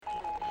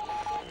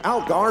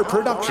Algar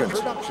Productions.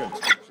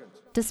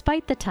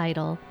 Despite the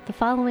title, the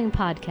following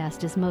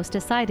podcast is most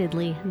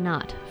decidedly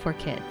not for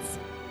kids.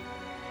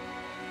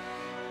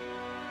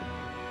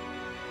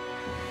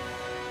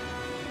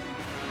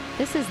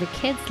 This is the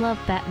Kids Love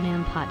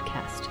Batman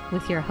podcast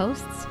with your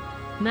hosts,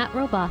 Matt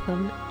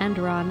Robotham and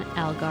Ron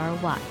Algar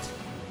Watt.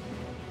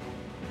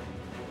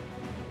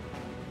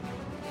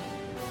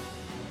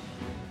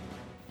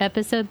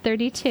 Episode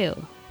 32,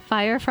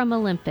 Fire from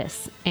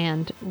Olympus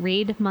and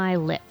Read My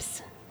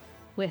Lips,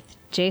 with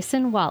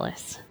Jason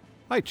Wallace.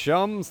 Hi,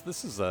 chums.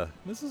 This is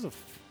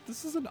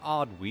an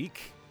odd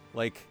week.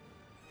 Like,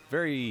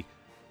 very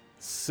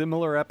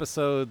similar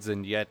episodes,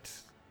 and yet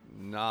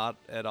not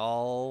at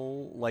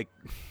all. Like,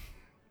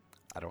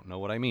 I don't know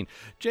what I mean.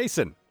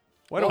 Jason,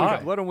 why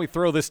don't we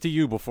throw this to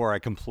you before I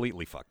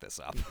completely fuck this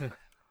up?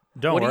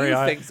 What do you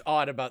think's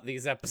odd about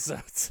these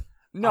episodes?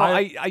 No,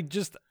 I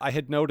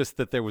had noticed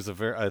that there was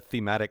a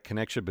thematic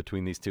connection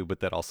between these two, but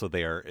that also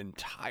they are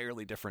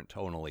entirely different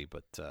tonally.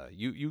 But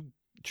you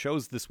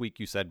chose this week,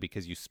 you said,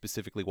 because you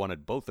specifically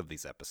wanted both of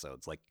these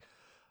episodes.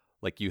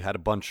 Like you had a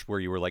bunch where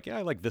you were like, yeah,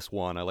 I like this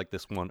one, I like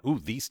this one. Ooh,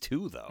 these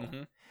two, though.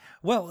 Mm-hmm.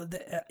 Well,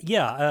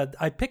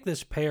 I picked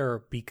this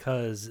pair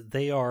because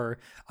they are,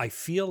 I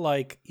feel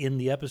like in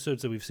the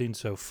episodes that we've seen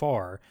so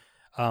far,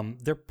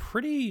 they're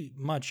pretty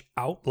much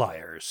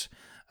outliers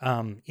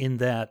in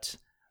that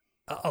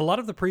a lot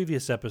of the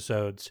previous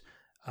episodes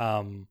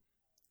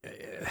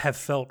have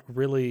felt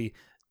really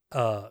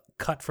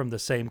cut from the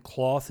same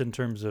cloth in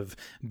terms of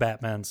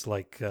Batman's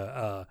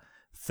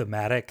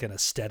thematic and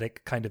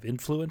aesthetic kind of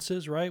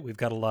influences, right? We've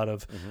got a lot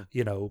of,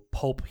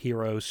 pulp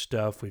hero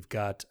stuff. We've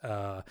got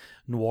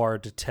noir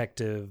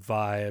detective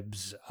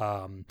vibes,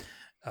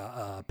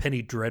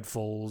 Penny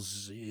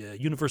Dreadfuls,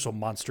 Universal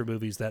monster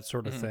movies, that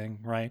sort of thing,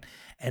 right?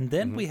 And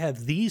then we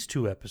have these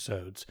two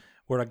episodes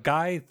where a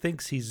guy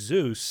thinks he's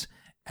Zeus,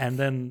 and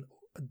then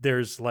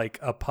there's like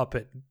a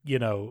puppet,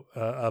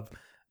 of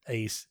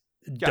a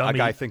dummy. A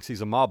guy thinks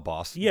he's a mob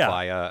boss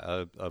by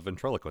a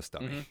ventriloquist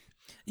dummy. Mm-hmm.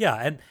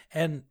 Yeah,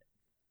 and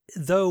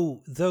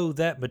though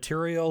that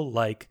material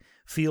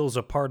feels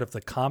a part of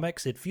the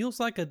comics, it feels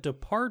like a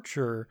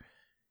departure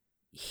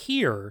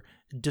here,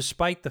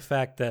 despite the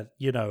fact that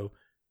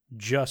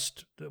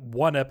just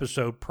one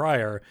episode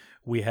prior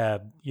we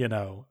had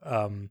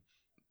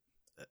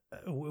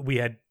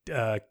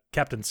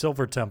Captain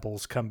Silver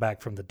Temples come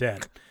back from the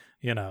dead.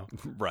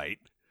 Right.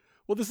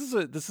 Well, this is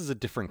a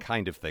different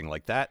kind of thing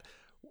like that.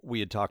 We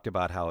had talked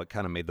about how it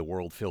kind of made the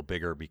world feel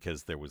bigger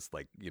because there was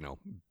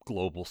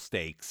global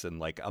stakes and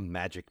like a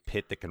magic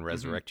pit that can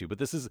resurrect you. But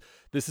this is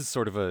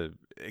sort of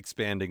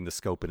expanding the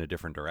scope in a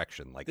different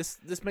direction. Like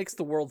this makes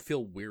the world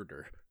feel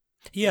weirder.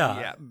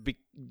 Yeah.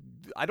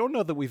 I don't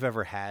know that we've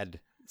ever had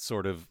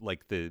sort of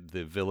like the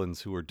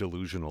villains who are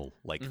delusional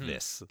like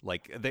this.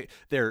 Like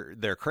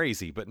they're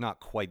crazy, but not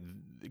quite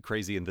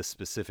crazy in this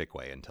specific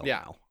way until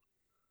now.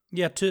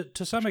 Yeah,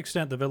 to some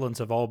extent, the villains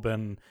have all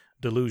been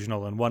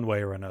delusional in one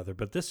way or another,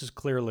 but this is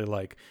clearly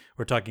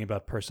we're talking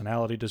about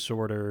personality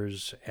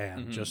disorders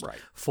and just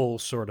full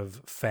sort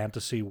of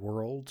fantasy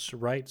worlds,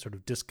 right? Sort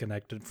of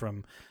disconnected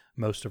from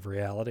most of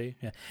reality.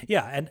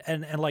 Yeah,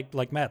 and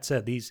like Matt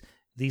said, these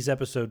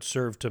episodes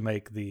serve to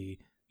make the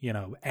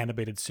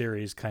animated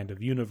series kind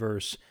of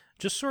universe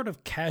just sort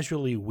of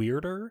casually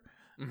weirder.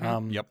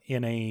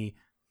 In a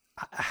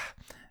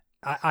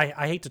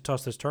I hate to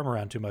toss this term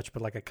around too much,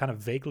 but like a kind of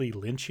vaguely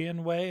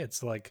Lynchian way.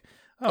 It's like,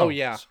 oh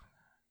yeah.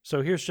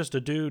 So here's just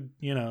a dude,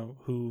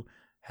 who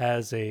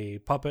has a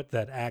puppet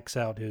that acts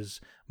out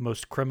his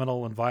most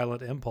criminal and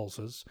violent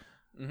impulses,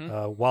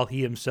 while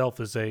he himself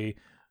is a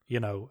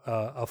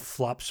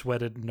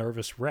flop-sweated,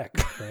 nervous wreck,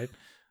 right?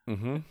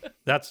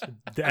 That's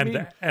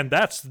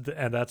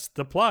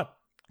the plot.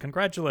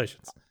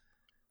 Congratulations.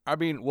 I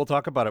mean, we'll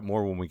talk about it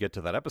more when we get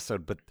to that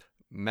episode, but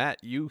Matt,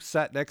 you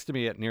sat next to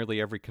me at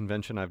nearly every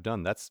convention I've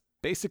done. That's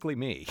basically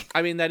me.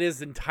 I mean, that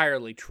is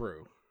entirely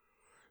true.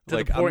 To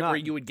the point where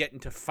you would get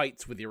into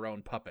fights with your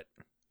own puppet.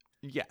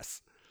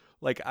 Yes.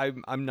 Like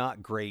I'm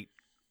not great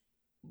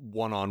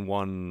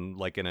one-on-one,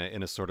 like in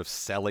a sort of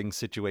selling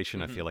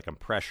situation. I feel like I'm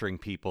pressuring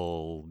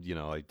people,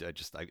 I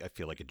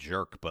feel like a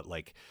jerk, but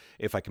like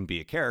if I can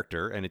be a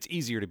character, and it's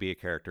easier to be a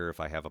character if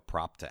I have a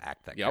prop to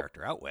act that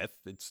character out with,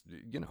 it's,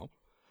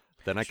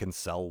 then I can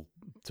sell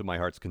to my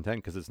heart's content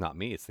because it's not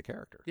me, it's the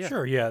character. Yeah.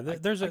 Sure, yeah.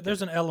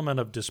 There's an element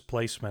of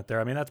displacement there.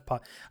 I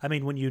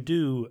mean, when you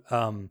do,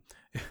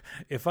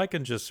 if I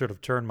can just sort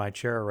of turn my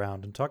chair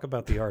around and talk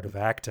about the art of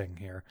acting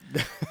here.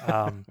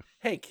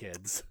 Hey,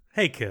 kids.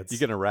 Hey, kids. You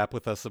going to rap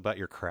with us about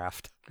your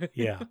craft?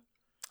 Yeah.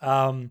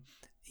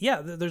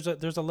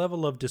 There's a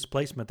level of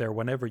displacement there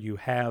whenever you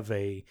have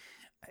a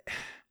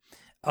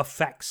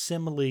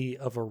facsimile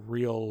of a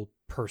real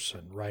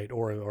person, right?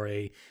 Or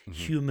a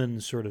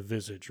human sort of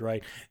visage,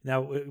 right?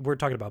 Now, we're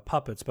talking about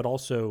puppets, but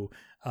also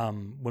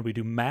when we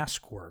do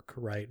mask work,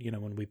 right?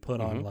 When we put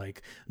on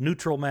like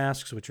neutral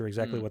masks, which are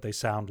exactly what they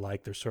sound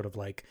like. They're sort of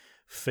like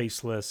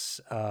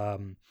faceless,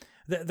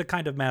 the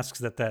kind of masks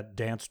that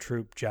dance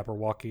troupe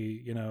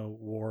Jabberwocky,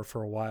 wore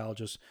for a while,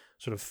 just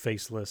sort of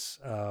faceless,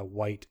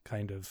 white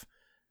kind of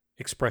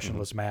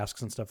expressionless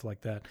masks and stuff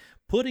like that.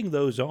 Putting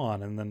those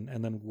on and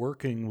then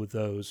working with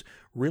those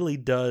really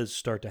does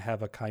start to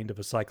have a kind of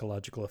a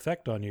psychological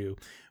effect on you,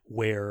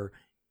 where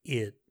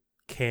it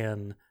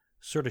can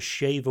sort of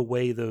shave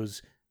away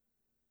those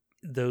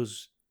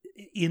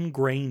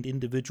ingrained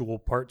individual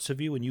parts of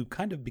you, and you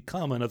kind of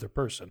become another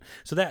person.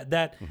 So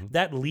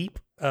that leap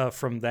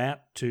from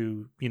that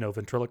to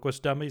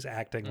ventriloquist dummies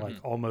acting like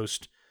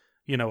almost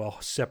a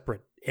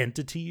separate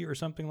entity or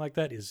something like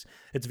that it's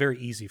very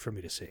easy for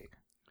me to see.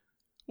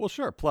 Well,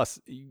 sure. Plus,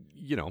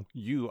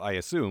 you, I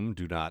assume,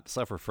 do not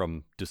suffer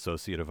from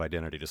dissociative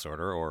identity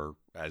disorder, or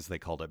as they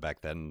called it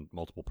back then,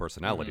 multiple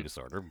personality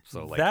disorder.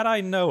 So, that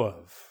I know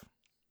of.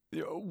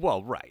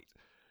 Well, right.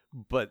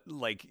 But,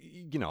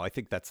 I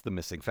think that's the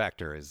missing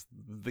factor, is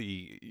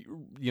the,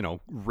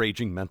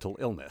 raging mental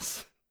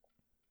illness.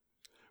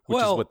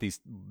 Which is what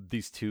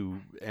these two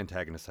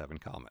antagonists have in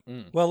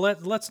common. Well,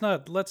 let's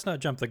not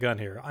jump the gun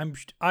here.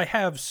 I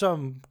have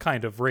some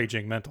kind of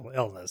raging mental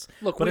illness.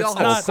 Look, but we all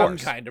have some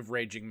kind of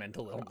raging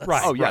mental illness.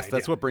 Right. Oh, yes,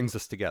 that's what brings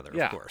us together,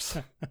 of course.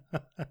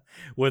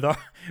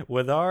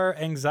 with our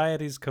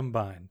anxieties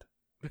combined.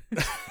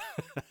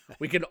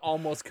 We can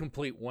almost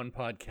complete one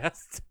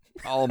podcast.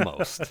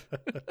 Almost.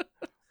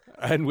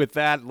 And with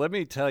that, let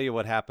me tell you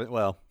what happened.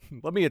 Well,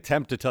 let me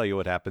attempt to tell you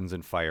what happens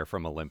in Fire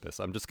from Olympus.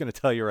 I'm just going to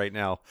tell you right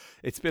now,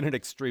 it's been an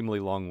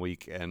extremely long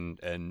week, and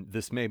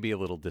this may be a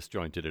little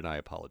disjointed, and I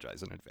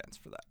apologize in advance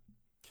for that.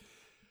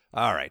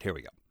 All right, here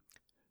we go.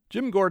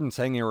 Jim Gordon's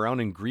hanging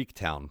around in Greek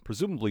town,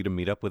 presumably to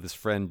meet up with his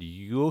friend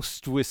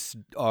Eustwis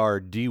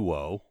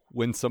Ardiwo,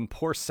 when some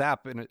poor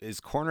sap is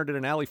cornered in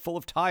an alley full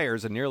of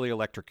tires and nearly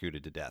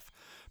electrocuted to death.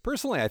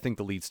 Personally, I think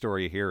the lead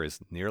story here is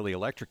nearly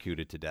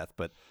electrocuted to death,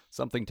 but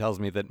something tells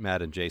me that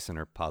Matt and Jason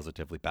are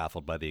positively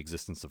baffled by the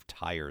existence of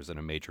tires in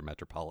a major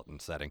metropolitan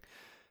setting,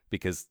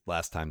 because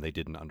last time they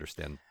didn't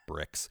understand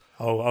bricks.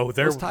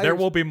 There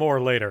will be more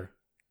later.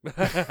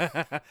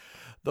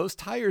 Those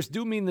tires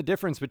do mean the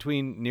difference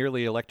between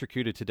nearly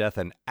electrocuted to death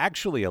and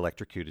actually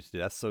electrocuted to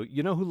death, so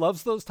you know who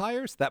loves those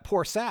tires? That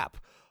poor sap.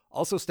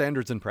 Also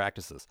standards and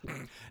practices.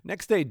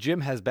 Next day,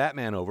 Jim has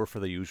Batman over for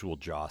the usual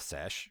jaw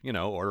sesh.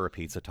 Order a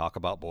pizza, talk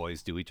about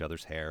boys, do each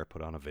other's hair,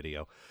 put on a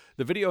video.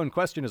 The video in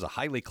question is a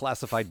highly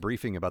classified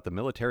briefing about the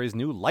military's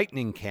new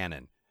lightning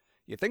cannon.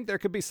 You think there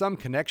could be some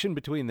connection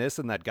between this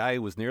and that guy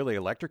who was nearly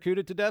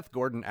electrocuted to death?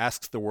 Gordon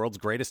asks the world's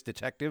greatest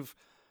detective.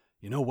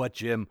 You know what,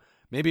 Jim?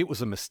 Maybe it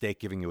was a mistake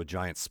giving you a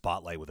giant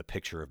spotlight with a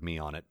picture of me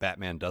on it.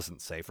 Batman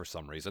doesn't say for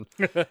some reason.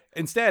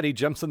 Instead, he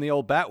jumps in the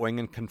old Batwing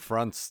and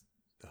confronts...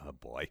 Oh,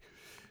 boy.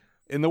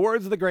 In the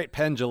words of the great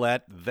Penn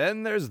Jillette,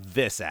 then there's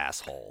this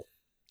asshole.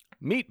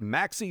 Meet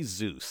Maxie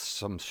Zeus,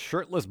 some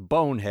shirtless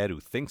bonehead who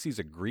thinks he's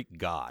a Greek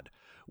god,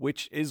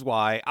 which is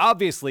why,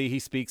 obviously, he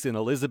speaks in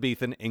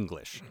Elizabethan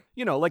English,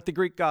 like the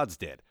Greek gods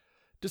did.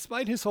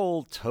 Despite his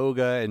whole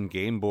toga and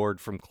game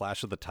board from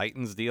Clash of the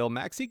Titans deal,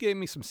 Maxie gave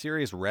me some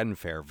serious Ren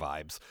Fair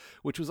vibes,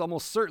 which was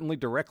almost certainly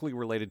directly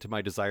related to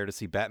my desire to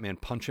see Batman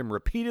punch him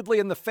repeatedly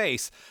in the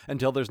face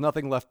until there's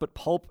nothing left but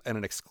pulp and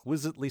an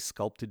exquisitely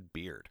sculpted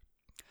beard.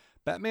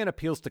 Batman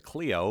appeals to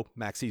Cleo,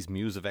 Maxie's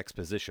muse of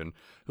exposition,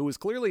 who is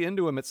clearly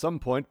into him at some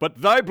point, but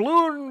thy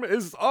bloom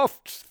is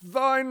oft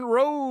thine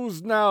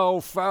rose now,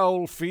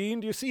 foul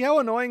fiend. You see how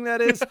annoying that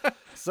is?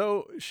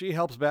 So she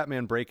helps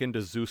Batman break into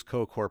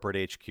Zeusco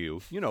Corporate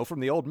HQ,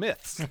 from the old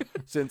myths,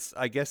 since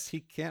I guess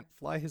he can't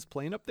fly his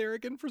plane up there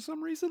again for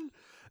some reason.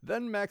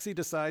 Then Maxie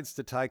decides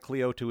to tie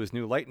Cleo to his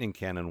new lightning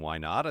cannon, why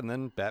not? And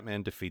then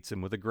Batman defeats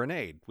him with a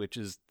grenade, which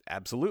is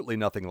absolutely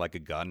nothing like a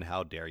gun.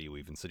 How dare you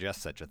even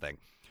suggest such a thing?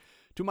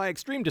 To my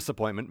extreme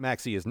disappointment,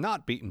 Maxie is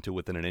not beaten to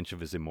within an inch of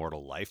his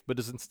immortal life, but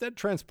is instead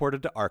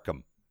transported to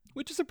Arkham,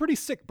 which is a pretty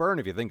sick burn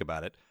if you think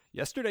about it.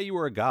 Yesterday you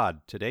were a god,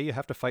 today you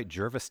have to fight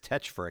Jervis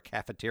Tetch for a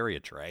cafeteria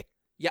tray.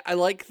 Yeah, I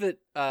like that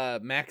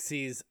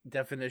Maxie's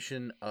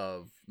definition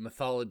of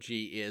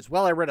mythology is,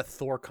 well, I read a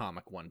Thor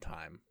comic one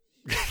time.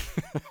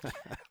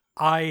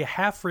 I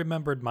half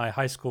remembered my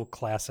high school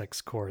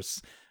classics course,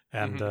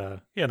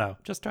 and,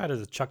 just try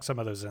to chuck some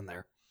of those in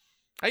there.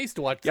 I used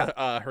to watch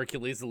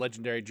Hercules, The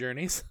Legendary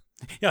Journeys.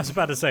 Yeah, I was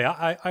about to say,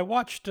 I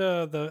watched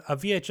a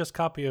VHS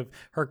copy of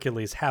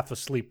Hercules half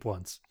asleep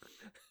once.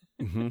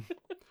 Mm-hmm.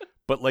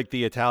 But like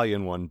the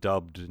Italian one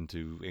dubbed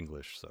into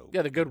English. So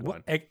yeah, the good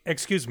one.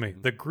 Excuse me,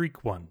 the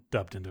Greek one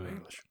dubbed into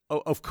English.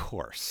 Oh, of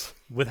course.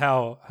 With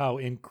how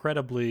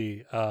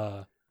incredibly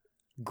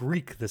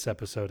Greek this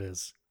episode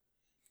is.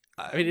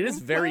 I mean, it is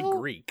very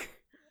Greek.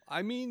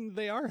 I mean,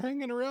 they are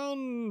hanging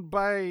around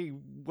by,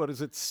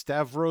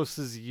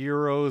 Stavros's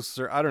Euros,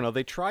 or I don't know.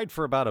 They tried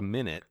for about a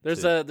minute.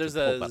 There's a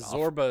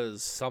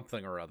Zorba's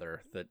something or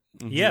other that.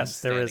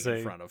 Yes, there is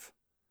in front of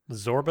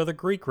Zorba the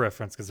Greek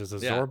reference, because there's a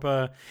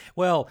Zorba.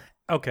 Well,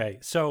 okay,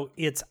 so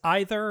it's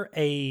either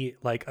a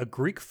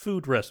Greek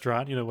food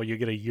restaurant, where you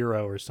get a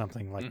euro or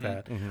something like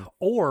that,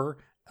 or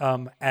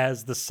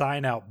as the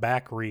sign out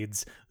back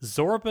reads,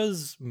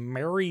 Zorba's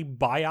Merry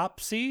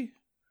Biopsy,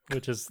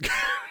 which is.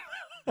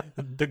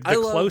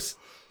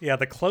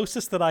 The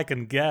closest that I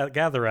can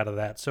gather out of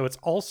that. So it's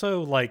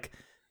also like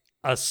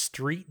a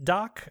street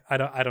dock. I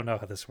don't know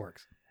how this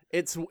works.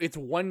 It's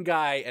one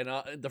guy,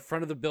 and the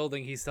front of the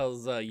building he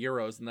sells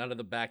euros, and out of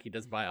the back he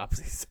does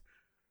biopsies.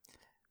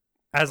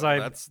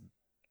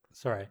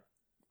 Sorry.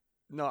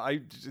 No,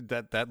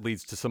 that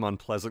leads to some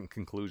unpleasant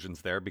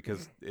conclusions there,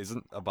 because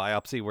isn't a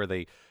biopsy where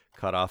they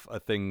cut off a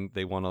thing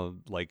they want to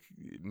like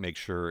make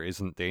sure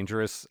isn't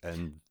dangerous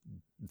and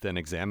then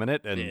examine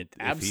it, and it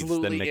if he's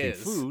absolutely then making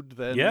is. food,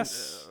 then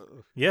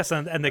Yes,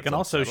 and they can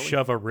also unsettling.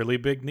 shove a really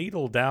big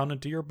needle down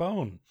into your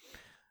bone.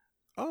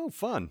 Oh,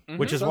 fun!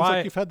 Which is Sounds why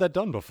like you've had that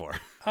done before.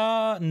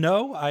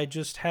 No, I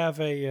just have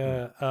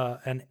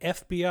an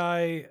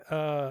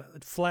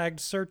FBI flagged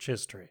search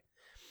history.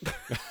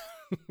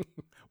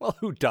 Well,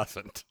 who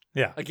doesn't?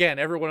 Yeah. Again,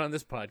 everyone on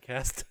this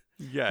podcast.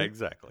 Yeah,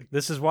 exactly.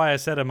 This is why I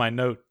said in my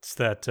notes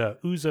that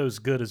ouzo's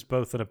good as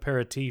both an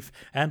aperitif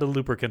and a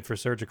lubricant for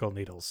surgical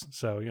needles.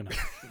 So, you know.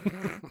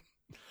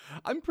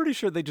 I'm pretty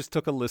sure they just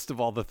took a list of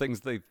all the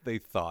things they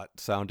thought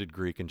sounded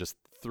Greek and just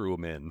threw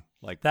them in.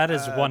 Like That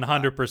is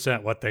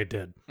 100% what they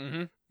did.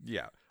 Mm-hmm.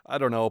 Yeah, I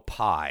don't know,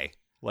 pi,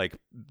 like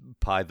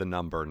pi the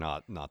number,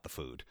 not the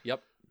food.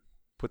 Yep.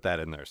 Put that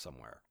in there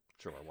somewhere.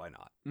 Sure, why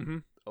not? Mm-hmm.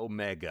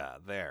 Omega,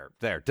 there,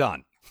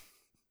 done.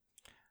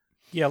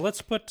 Yeah,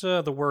 let's put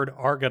the word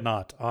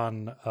Argonaut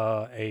on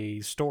a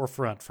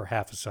storefront for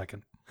half a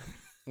second.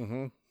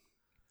 Mm-hmm.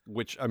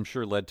 Which I'm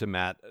sure led to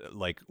Matt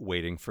like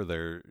waiting for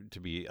there to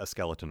be a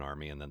skeleton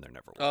army, and then there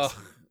never was.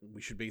 Oh,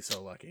 we should be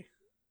so lucky.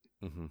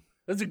 Mm-hmm.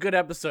 That's a good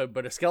episode,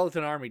 but a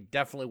skeleton army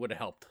definitely would have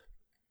helped.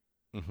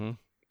 Mm-hmm.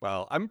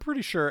 Well, I'm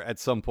pretty sure at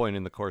some point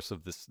in the course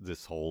of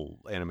this whole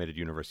animated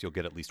universe, you'll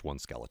get at least one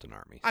skeleton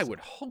army. I would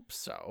hope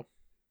so.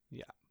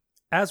 Yeah.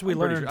 As we I'm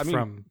pretty learned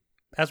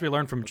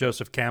sure- from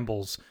Joseph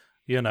Campbell's,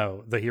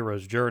 the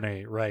hero's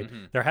journey, right?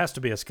 Mm-hmm. There has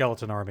to be a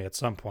skeleton army at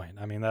some point.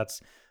 I mean,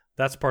 that's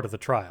part of the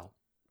trial.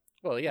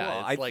 Well,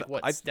 yeah,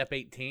 Well, it's step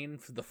 18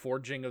 for the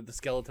forging of the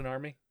skeleton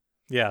army?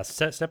 Yeah,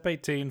 step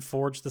 18,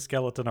 forge the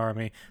skeleton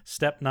army.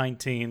 Step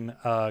 19,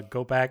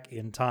 go back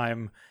in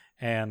time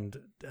and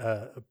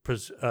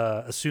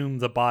assume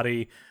the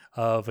body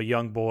of a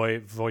young boy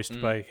voiced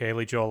by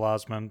Haley Joel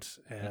Osment.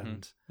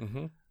 And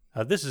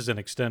this is an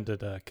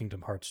extended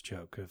Kingdom Hearts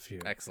joke.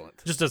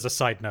 Excellent. Just as a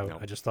side note, No.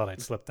 I just thought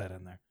I'd slip that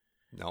in there.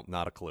 Nope,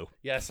 not a clue.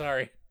 Yeah,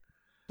 sorry.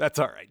 That's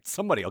all right.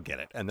 Somebody will get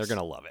it, and they're going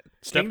to love it.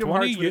 Step Kingdom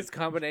 20, Hearts with its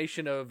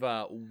combination of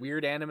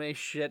weird anime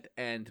shit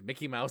and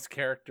Mickey Mouse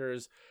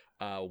characters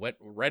went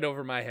right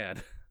over my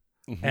head.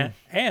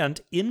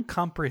 and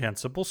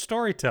incomprehensible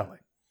storytelling.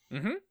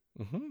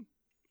 Mm-hmm.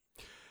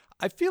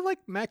 I feel like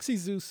Maxi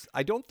Zeus,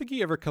 I don't think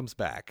he ever comes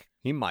back.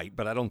 He might,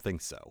 but I don't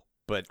think so.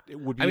 But it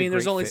would be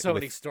there's only so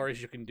with... many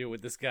stories you can do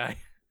with this guy.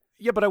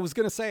 Yeah, but I was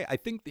going to say, I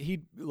think that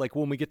he'd, like,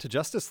 when we get to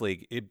Justice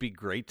League, it'd be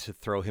great to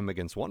throw him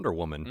against Wonder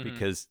Woman,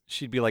 because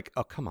she'd be like,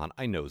 oh, come on,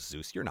 I know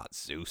Zeus. You're not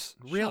Zeus.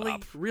 Shut Really?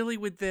 up. Really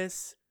with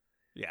this?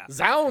 Yeah.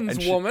 Zounds,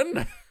 And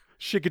woman!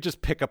 She could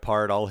just pick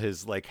apart all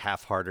his, like,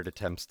 half-hearted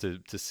attempts to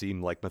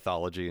seem like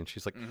mythology, and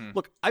she's like,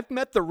 look, I've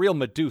met the real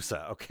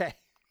Medusa, okay?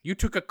 You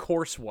took a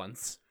course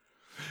once.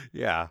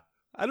 Yeah.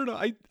 I don't know.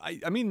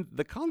 I mean,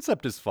 the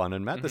concept is fun,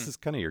 and Matt, this is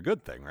kind of your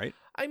good thing, right?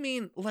 I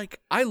mean, like,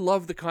 I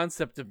love the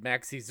concept of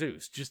Maxi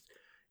Zeus. Just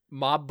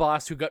mob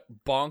boss who got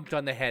bonked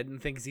on the head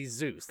and thinks he's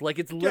Zeus. Like,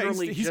 it's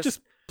literally he's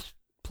just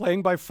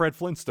playing by Fred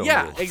Flintstone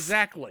Yeah, rules.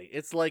 exactly.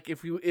 It's like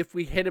if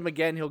we hit him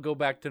again, he'll go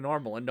back to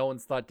normal, and no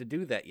one's thought to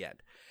do that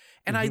yet.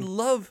 And I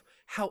love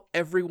how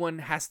everyone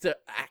has to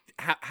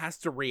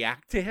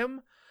react to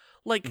him.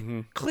 Like,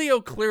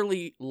 Cleo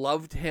clearly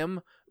loved him,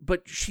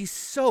 but she's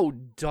so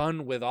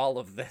done with all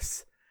of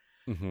this.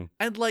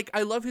 And, like,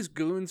 I love his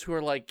goons who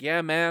are like,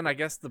 yeah, man, I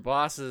guess the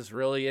boss is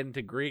really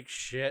into Greek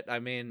shit. I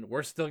mean,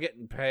 we're still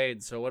getting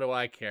paid, so what do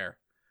I care?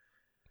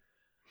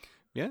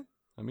 Yeah,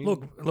 I mean...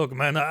 Look,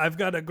 man, I've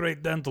got a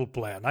great dental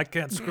plan. I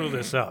can't screw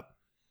this up.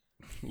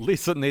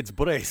 Lisa needs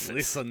braces.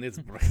 Listen, it's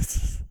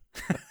braces.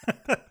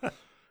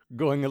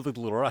 Going a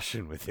little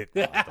Russian with it.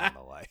 I don't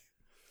know why.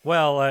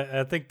 Well,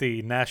 I think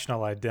the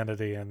national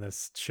identity in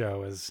this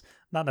show is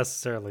not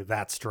necessarily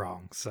that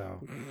strong,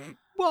 so...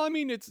 Well, I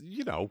mean, it's,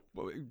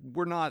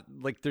 we're not,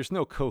 like, there's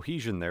no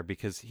cohesion there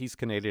because he's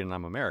Canadian and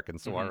I'm American,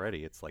 so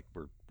already it's like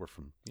we're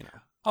from,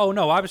 Oh,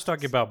 no, I was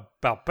talking about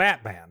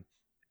Batman.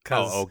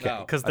 Oh, okay.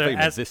 Because I thought you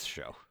meant this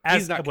show.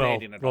 He's not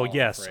Canadian at all, Well,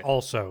 yes, I'm afraid.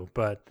 also,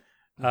 but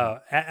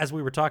as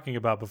we were talking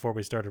about before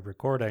we started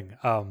recording,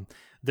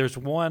 there's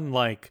one,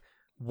 like,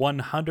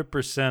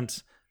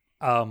 100%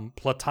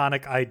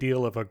 platonic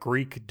ideal of a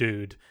Greek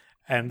dude,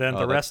 and then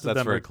the rest of them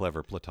that's very are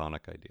clever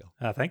platonic ideal.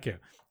 thank you.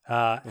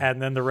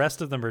 And then the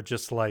rest of them are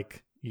just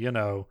like,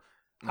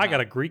 I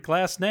got a Greek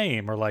last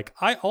name, or like,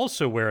 I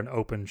also wear an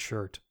open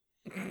shirt.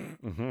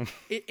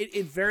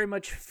 It very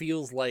much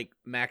feels like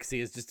Maxi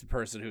is just a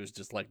person who's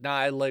just like, nah,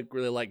 I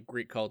really like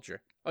Greek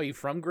culture. Oh, you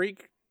from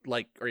Greek?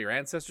 Like, are your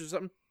ancestors or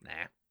something?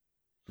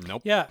 Nah.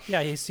 Nope. Yeah,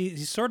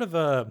 he's sort of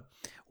a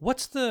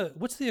what's the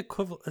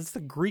equivalent? It's the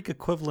Greek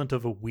equivalent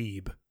of a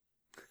weeb.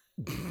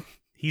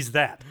 He's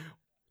that.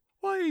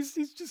 Well,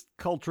 he's just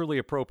culturally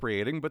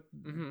appropriating, but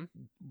Mm-hmm.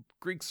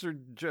 Greeks are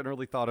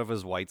generally thought of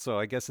as white, so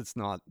I guess it's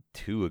not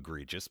too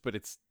egregious, but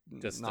it's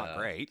Just not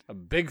great. A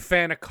big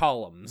fan of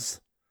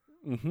columns.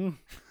 Mm-hmm.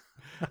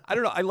 I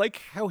don't know. I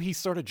like how he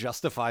sort of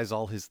justifies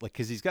all his, like,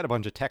 because he's got a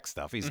bunch of tech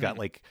stuff. He's got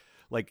like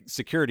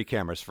security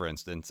cameras, for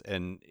instance,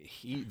 and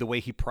the way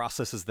he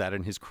processes that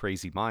in his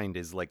crazy mind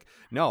is like,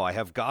 no, I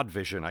have God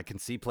vision. I can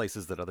see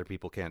places that other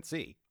people can't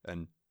see,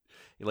 and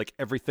like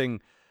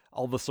everything.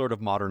 All the sort of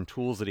modern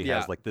tools that he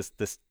has, like this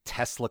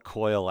Tesla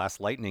coil ass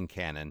lightning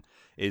cannon,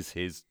 is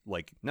his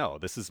like, no,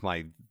 this is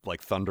my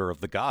like thunder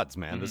of the gods,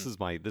 man. This is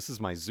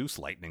my Zeus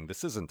lightning.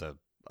 This isn't a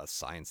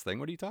science thing.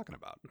 What are you talking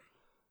about?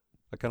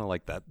 I kind of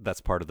like that. That's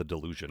part of the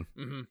delusion.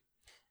 Mm-hmm.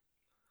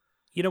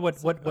 You know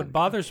what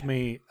bothers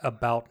me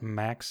about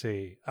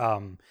Maxie,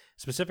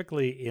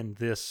 specifically in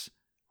this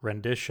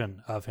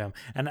rendition of him,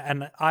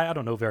 and I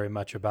don't know very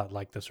much about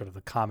like the sort of the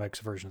comics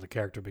version of the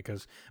character,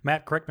 because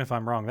Matt, correct me if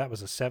I'm wrong, that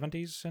was a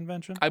 70s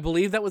invention. I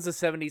believe that was the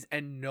 70s,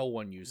 and no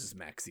one uses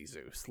Maxi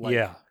Zeus. Like,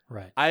 yeah,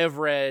 right. I have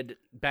read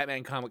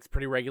Batman comics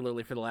pretty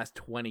regularly for the last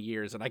 20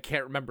 years, and I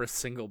can't remember a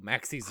single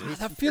Maxi Zeus.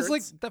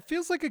 That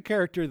feels like a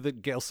character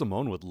that Gail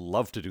Simone would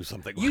love to do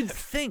something You'd with.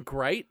 think,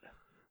 right?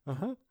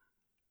 Uh-huh.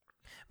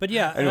 But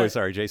yeah. Anyway,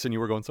 sorry, Jason, you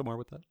were going somewhere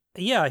with that?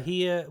 Yeah,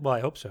 he. Well, I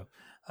hope so.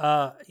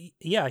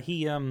 Yeah,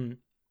 he.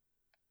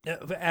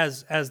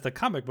 As the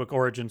comic book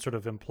origin sort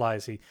of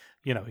implies, he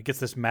gets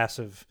this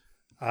massive.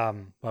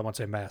 Well, I won't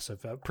say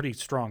massive, pretty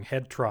strong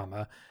head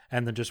trauma,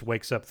 and then just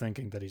wakes up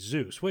thinking that he's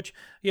Zeus. Which,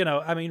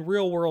 I mean,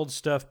 real world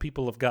stuff.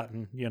 People have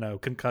gotten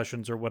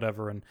concussions or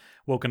whatever, and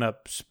woken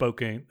up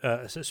speaking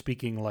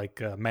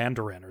like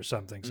Mandarin or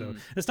something. So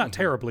it's not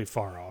terribly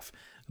far off.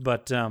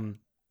 But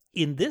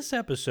in this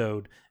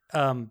episode,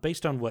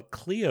 based on what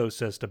Cleo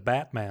says to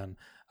Batman,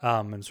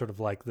 and sort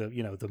of like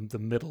the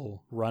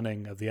middle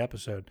running of the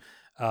episode,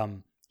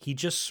 he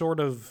just sort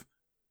of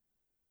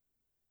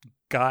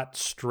got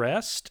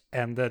stressed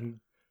and then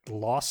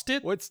lost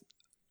it.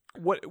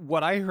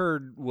 What I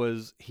heard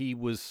was he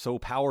was so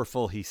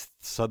powerful he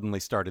suddenly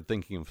started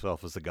thinking of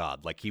himself as a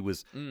god. Like he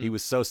was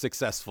so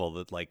successful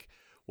that like,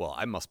 well,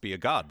 I must be a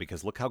god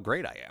because look how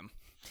great I am.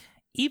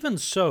 Even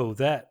so,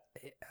 that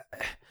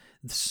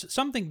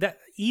something that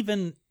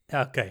even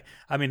okay.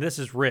 I mean, this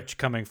is rich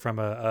coming from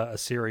a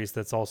series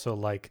that's also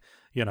like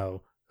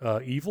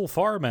evil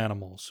farm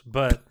animals,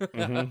 but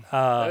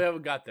I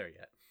haven't got there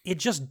yet. It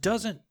just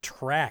doesn't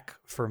track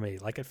for me.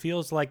 Like it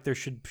feels like there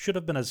should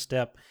have been a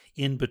step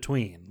in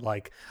between.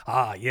 Like,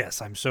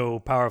 yes, I'm so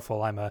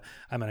powerful. I'm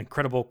an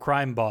incredible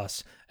crime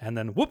boss, and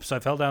then whoops, I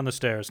fell down the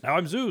stairs. Now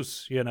I'm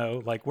Zeus.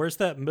 Like where's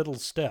that middle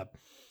step?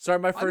 Sorry,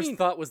 my first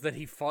thought was that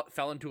he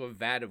fell into a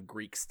vat of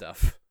Greek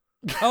stuff.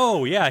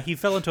 Oh yeah, he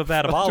fell into a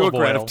vat of olive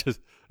oil.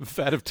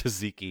 Vat of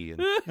tzatziki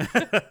and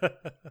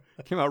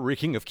came out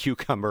reeking of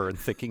cucumber and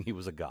thinking he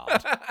was a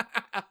god.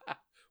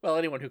 Well,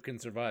 anyone who can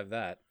survive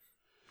that.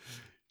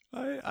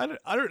 I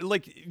don't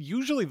like.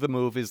 Usually the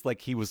move is like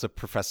he was a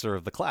professor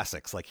of the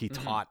classics, like he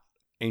taught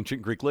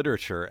ancient Greek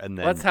literature, and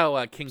then that's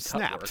how King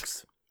snapped. Tut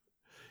works.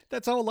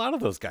 That's how a lot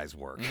of those guys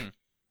work.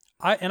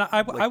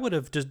 I would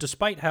have,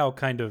 despite how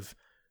kind of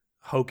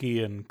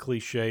hokey and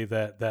cliche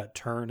that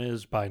turn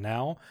is by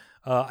now,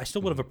 I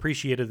still would have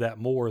appreciated that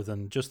more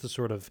than just the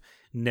sort of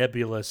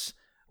nebulous,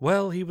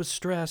 well, he was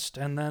stressed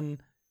and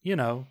then,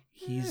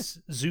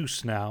 he's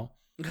Zeus now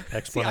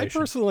explanation. See, I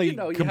personally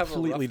you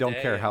completely don't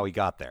care day. how he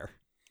got there.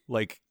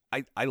 Like,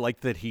 I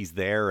like that he's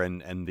there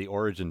and the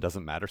origin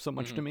doesn't matter so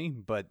much to me,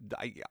 but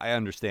I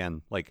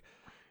understand, like,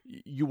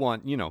 you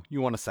want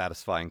a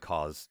satisfying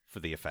cause for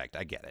the effect.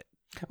 I get it.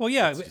 Well,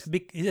 yeah,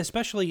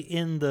 especially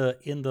in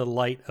the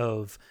light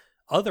of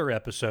other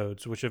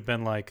episodes, which have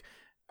been like,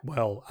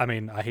 well, I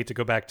mean, I love to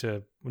go back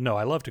to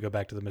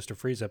the Mr.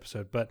 Freeze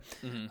episode, but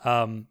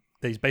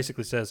he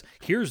basically says,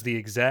 here's the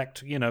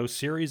exact,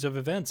 series of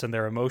events and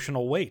their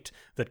emotional weight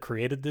that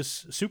created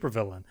this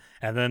supervillain.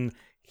 And then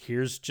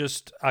here's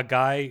just a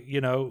guy,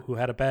 who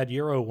had a bad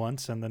Euro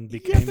once and then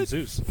became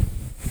Zeus.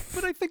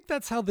 But I think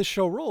that's how the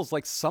show rolls.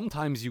 Like,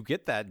 sometimes you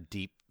get that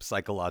deep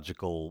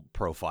psychological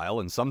profile,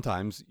 and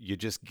sometimes you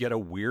just get a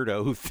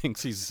weirdo who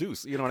thinks he's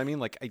Zeus. You know what I mean?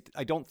 Like,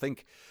 I don't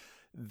think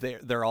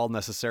they're all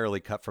necessarily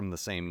cut from the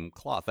same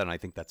cloth, and I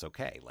think that's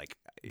okay. Like,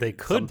 they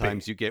could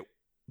sometimes you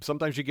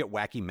get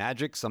wacky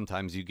magic,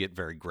 sometimes you get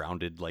very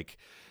grounded, like,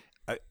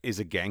 is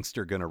a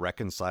gangster going to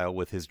reconcile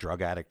with his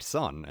drug addict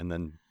son? And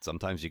then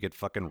sometimes you get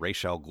fucking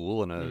Ra's al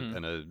Ghul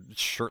in a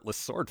shirtless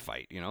sword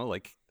fight,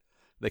 like,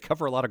 they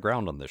cover a lot of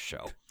ground on this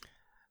show.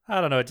 I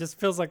don't know. It just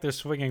feels like they're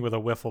swinging with a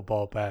wiffle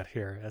ball bat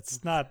here.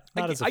 It's not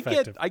as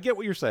effective. I get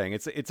what you're saying.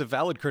 It's a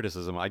valid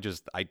criticism.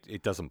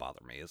 It doesn't bother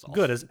me is all.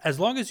 Good, as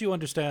long as you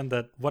understand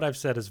that what I've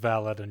said is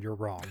valid and you're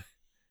wrong.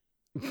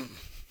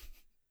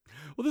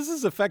 Well, this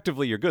is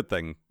effectively your good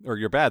thing or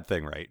your bad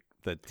thing, right?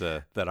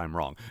 That I'm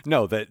wrong.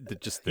 No, this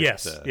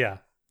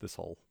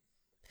whole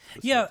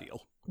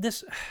deal.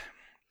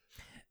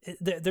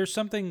 There's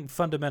something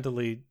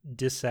fundamentally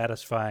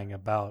dissatisfying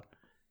about.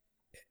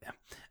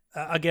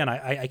 again,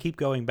 I keep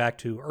going back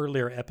to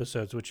earlier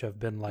episodes, which have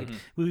been like,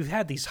 we've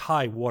had these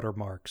high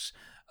watermarks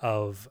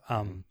of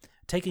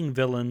taking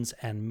villains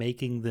and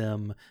making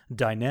them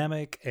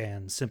dynamic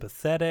and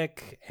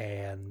sympathetic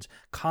and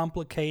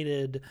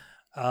complicated.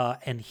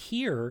 And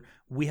here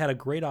we had a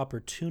great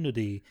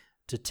opportunity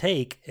to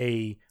take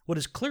what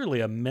is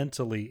clearly a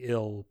mentally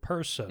ill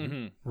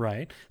person,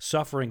 right,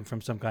 suffering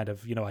from some kind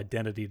of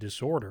identity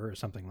disorder or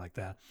something like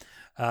that,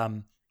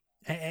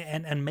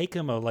 and make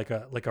him like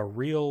a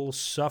real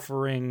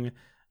suffering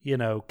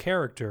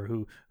character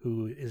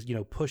who is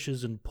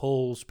pushes and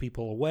pulls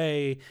people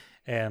away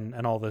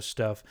and all this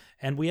stuff,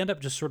 and we end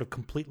up just sort of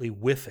completely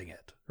whiffing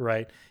it,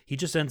 right? He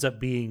just ends up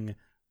being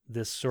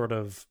this sort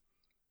of,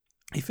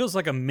 he feels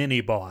like a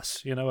mini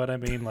boss, you know what I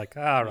mean? Like,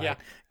 all right,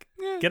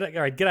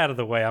 get out of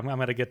the way. I'm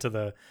gonna get to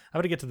the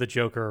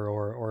Joker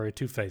or a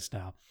Two-Face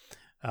now.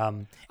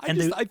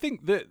 I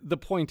think the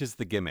point is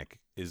the gimmick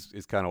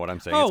is kind of what I'm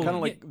saying. It's kind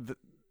of like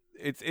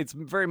it's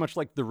very much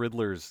like the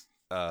Riddler's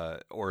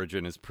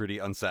origin is pretty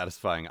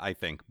unsatisfying, I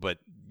think. But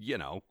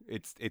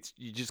it's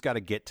you just got to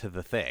get to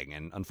the thing,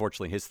 and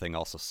unfortunately, his thing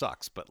also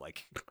sucks. But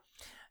like.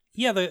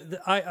 Yeah,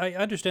 I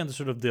understand the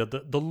sort of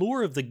the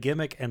lure of the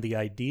gimmick and the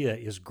idea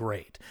is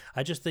great.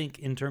 I just think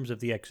in terms of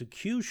the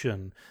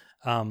execution,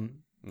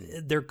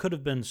 there could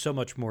have been so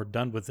much more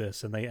done with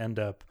this, and they end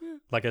up,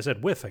 like I said,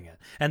 whiffing it.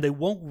 And they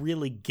won't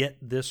really get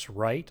this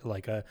right,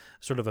 like a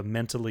sort of a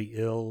mentally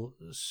ill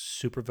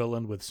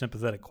supervillain with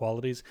sympathetic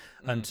qualities,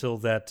 until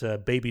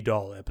that baby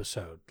doll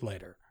episode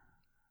later.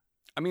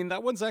 I mean,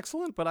 that one's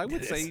excellent, but I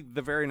would say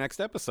the very next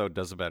episode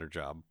does a better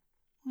job.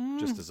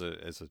 Just as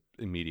an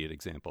immediate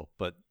example,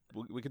 but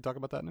we can talk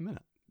about that in a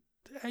minute.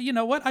 You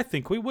know what? I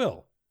think we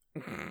will.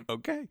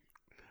 Okay.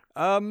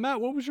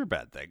 Matt, what was your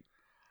bad thing?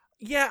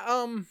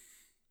 Yeah,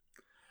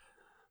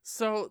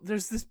 so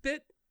there's this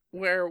bit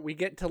where we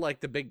get to like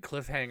the big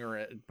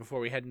cliffhanger before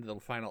we head into the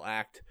final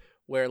act,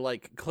 where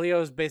like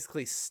Cleo's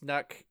basically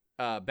snuck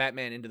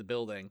Batman into the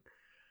building,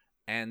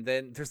 and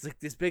then there's like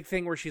this big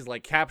thing where she's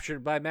like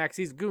captured by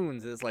Maxie's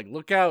goons, and it's like,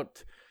 look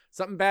out,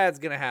 something bad's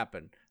gonna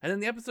happen. And then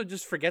the episode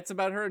just forgets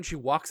about her and she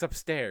walks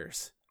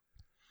upstairs.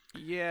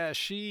 Yeah,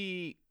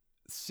 she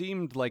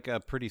seemed like a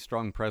pretty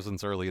strong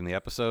presence early in the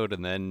episode,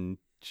 and then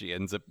she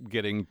ends up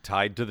getting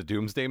tied to the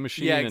Doomsday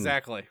Machine. Yeah,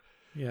 exactly.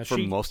 Yeah, for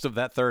most of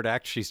that third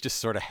act, she's just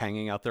sort of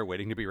hanging out there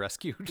waiting to be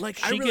rescued. Like,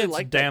 she really gets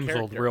like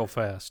damseled real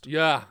fast.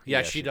 Yeah,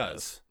 she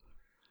does.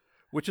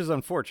 Which is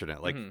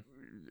unfortunate. Like,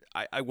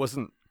 I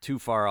wasn't too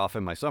far off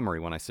in my summary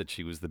when I said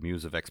she was the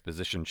muse of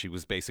exposition. She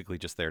was basically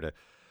just there to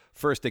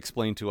first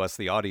explain to us,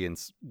 the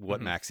audience, what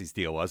Maxie's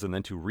deal was, and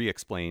then to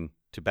re-explain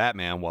to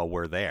Batman while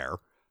we're there.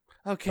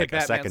 Okay, like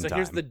Batman, so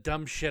here's the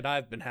dumb shit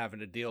I've been having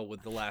to deal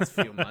with the last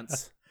few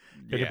months.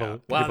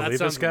 Wow, that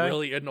sounds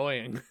really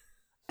annoying.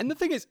 And the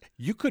thing is,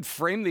 you could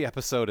frame the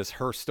episode as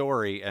her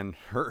story and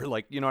her,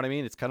 like, you know what I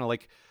mean? It's kind of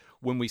like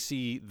when we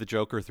see the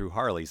Joker through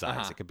Harley's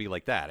eyes. It could be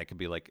like that. It could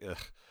be like, ugh,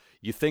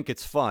 you think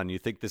it's fun. You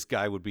think this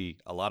guy would be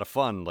a lot of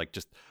fun, like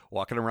just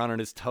walking around in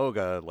his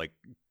toga, like,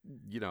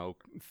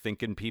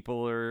 thinking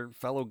people are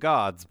fellow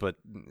gods, but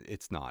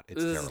it's not.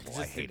 It's terrible.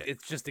 I hate it.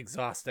 It's just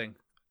exhausting.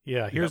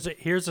 Yeah,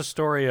 here's a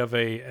story of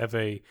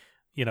a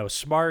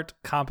smart,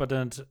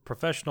 competent,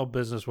 professional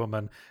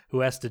businesswoman who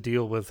has to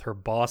deal with her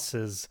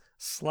bosses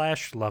 /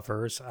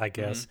 lovers, I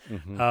guess.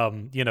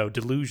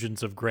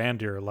 Delusions of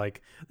grandeur.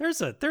 Like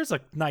there's a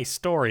nice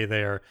story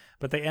there,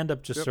 but they end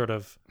up just sort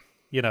of,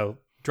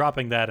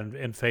 dropping that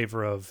in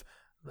favor of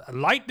a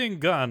lightning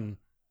gun.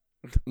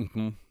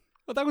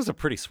 Well, that was a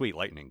pretty sweet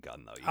lightning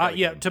gun, though.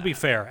 Yeah, to be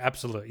fair,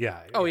 absolutely,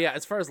 yeah. Oh, yeah,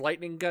 as far as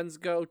lightning guns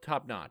go,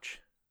 top notch.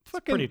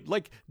 Fucking,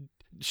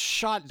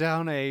 shot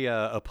down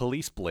a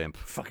police blimp.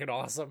 Fucking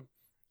awesome.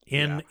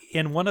 In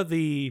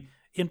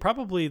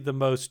probably the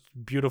most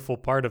beautiful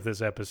part of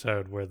this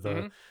episode, where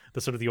the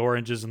sort of the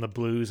oranges and the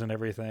blues and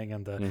everything,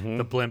 and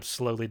the blimp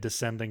slowly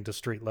descending to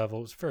street level.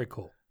 It was very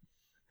cool.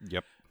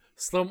 Yep.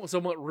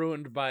 Somewhat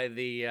ruined by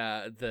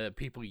the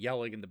people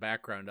yelling in the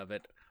background of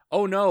it.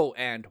 Oh no,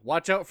 and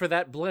watch out for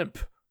that blimp.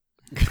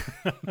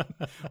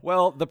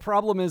 Well, the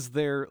problem is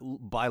they're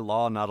by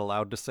law not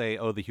allowed to say,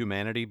 oh, the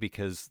humanity,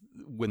 because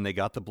when they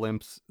got the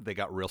blimps, they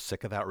got real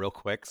sick of that real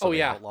quick, so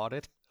they outlawed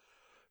it.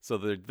 So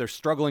they're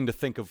struggling to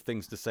think of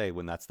things to say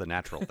when that's the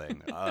natural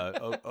thing.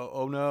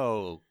 Oh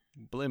no,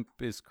 blimp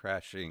is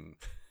crashing.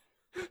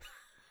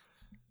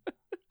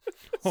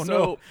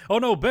 Oh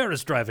no, Bear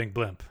is driving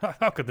blimp.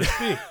 How could this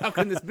be? How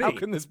can this be? How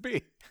can this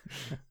be?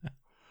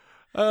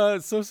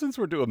 So since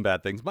we're doing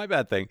bad things, my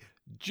bad thing,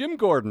 Jim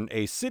Gordon,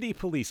 a city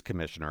police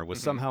commissioner,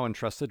 was somehow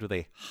entrusted with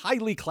a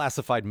highly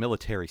classified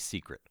military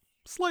secret.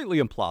 Slightly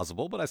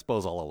implausible, but I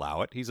suppose I'll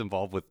allow it. He's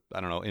involved with, I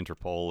don't know,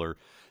 Interpol or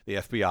the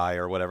FBI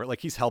or whatever.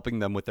 Like, he's helping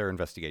them with their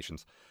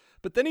investigations.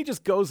 But then he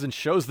just goes and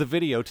shows the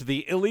video to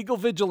the illegal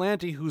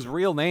vigilante whose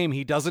real name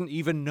he doesn't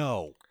even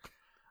know.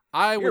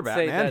 I would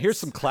say Batman, here's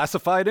some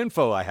classified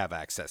info I have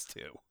access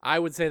to. I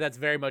would say that's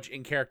very much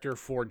in character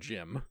for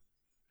Jim.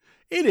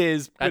 It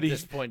is, but at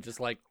this point, just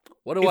like,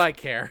 what do I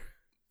care?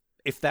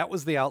 if that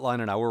was the outline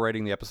and I were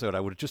writing the episode, I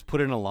would have just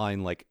put in a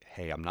line like,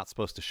 "Hey, I'm not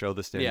supposed to show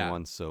this to Yeah.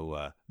 anyone,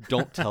 so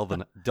don't tell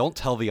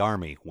the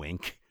army."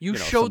 Wink. You know,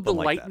 showed the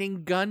something like that.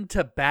 lightning gun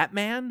to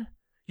Batman?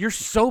 You're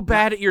so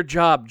bad at your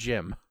job,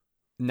 Jim.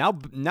 Now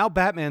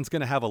Batman's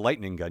gonna have a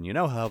lightning gun. You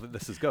know how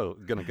this is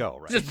gonna go,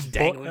 right? Just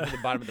dangling to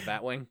the bottom of the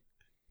Batwing.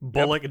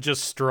 Bullock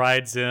just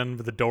strides in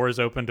with the doors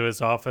open to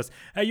his office.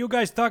 Hey, you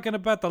guys talking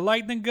about the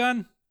lightning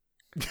gun?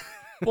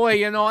 Boy,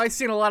 you know, I've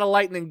seen a lot of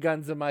lightning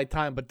guns in my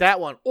time, but that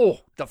one,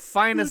 the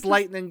finest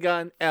lightning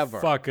gun ever.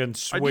 Fucking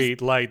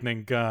sweet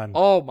lightning gun.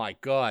 Oh, my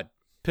God.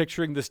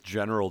 Picturing this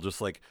general just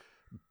like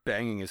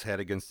banging his head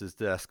against his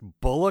desk.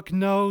 Bullock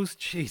knows?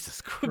 Jesus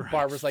Christ.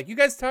 Barbara's like, you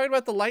guys talking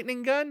about the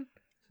lightning gun?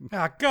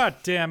 Ah, God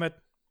damn it.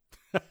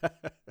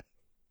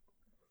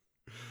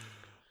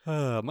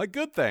 My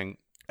good thing.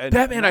 And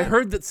Batman, I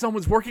heard that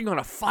someone's working on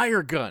a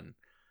fire gun.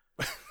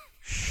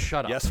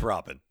 Shut up. Yes,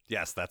 Robin.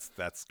 Yes,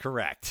 that's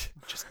correct.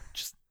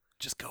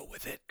 Just go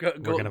with it.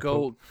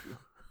 Go.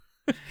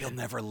 He'll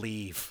never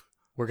leave.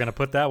 We're going to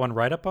put that one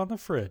right up on the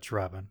fridge,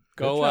 Robin.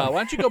 Why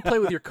don't you go play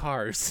with your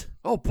cars?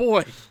 Oh,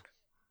 boy.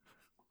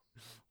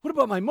 What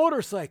about my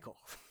motorcycle?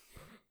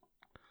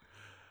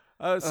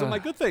 So my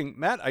good thing,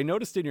 Matt, I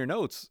noticed in your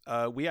notes,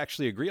 we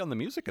actually agree on the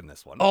music in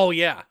this one. Oh,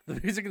 yeah.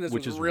 The music in this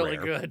Which was is really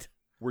rare. good.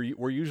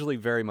 We're usually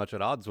very much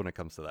at odds when it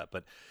comes to that,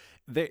 but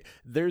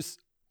there's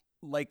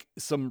like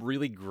some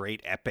really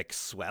great epic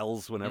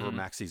swells whenever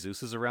Maxie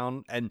Zeus is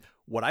around. And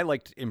what I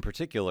liked in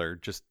particular,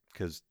 just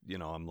because, you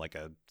know, I'm like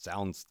a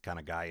sounds kind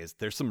of guy, is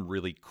there's some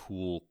really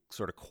cool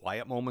sort of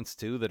quiet moments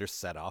too that are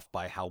set off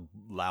by how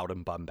loud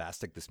and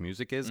bombastic this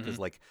music is. Because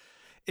like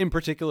in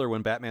particular,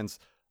 when Batman's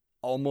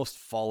almost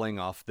falling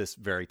off this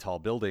very tall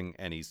building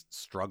and he's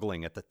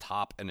struggling at the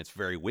top and it's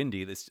very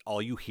windy,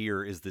 all you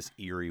hear is this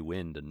eerie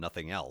wind and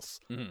nothing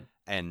else.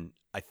 And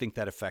I think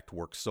that effect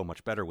works so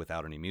much better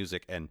without any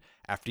music. And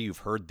after you've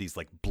heard these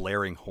like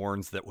blaring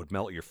horns that would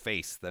melt your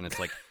face, then it's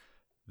like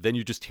then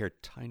you just hear a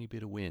tiny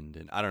bit of wind,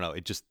 and I don't know,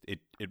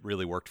 it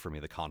really worked for me,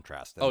 the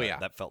contrast.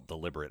 And that felt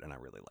deliberate and I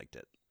really liked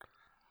it.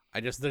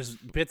 There's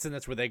bits in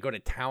this where they go to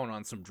town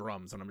on some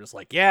drums and I'm just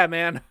like, yeah,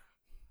 man.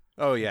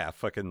 Oh yeah,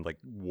 fucking like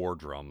war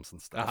drums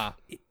and stuff.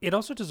 It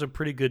also does a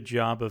pretty good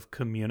job of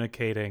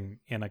communicating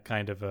in a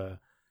kind of a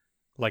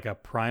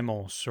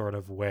primal sort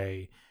of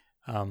way.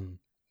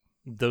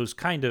 Those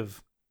kind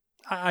of,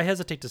 I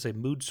hesitate to say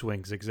mood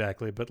swings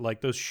exactly, but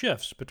like those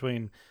shifts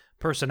between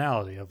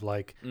personality of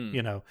like,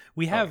 you know,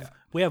 we have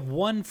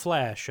one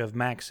flash of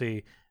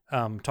Maxie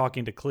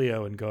talking to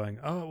Cleo and going,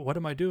 oh, what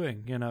am I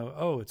doing? You know,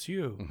 oh, it's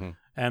you.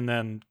 And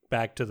then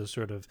back to the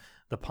sort of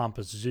the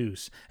pompous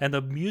Zeus. And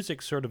the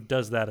music sort of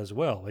does that as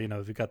well. You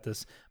know, you've got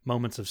this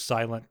moments of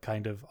silent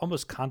kind of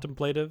almost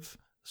contemplative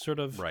sort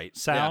of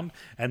sound.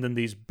 Yeah. And then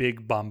these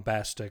big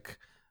bombastic,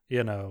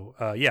 you know,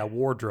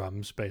 war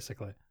drums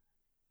basically.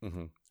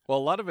 Well, a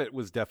lot of it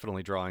was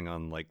definitely drawing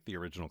on like the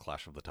original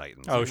Clash of the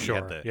Titans. Oh,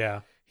 sure.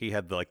 He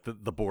had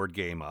the board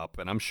game up,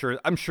 and I'm sure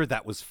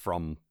that was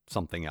from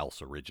something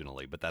else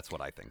originally, but that's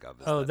what I think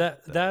of.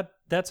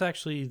 That's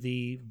actually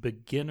the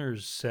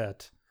beginner's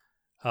set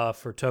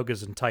for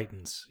Togas and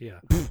Titans. Yeah.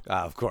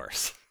 Of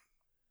course.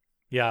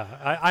 Yeah,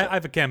 I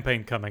have a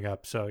campaign coming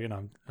up, so you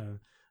know I'm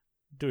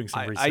doing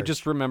some research. I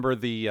just remember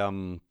the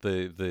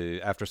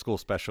after school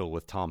special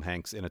with Tom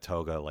Hanks in a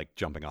toga, like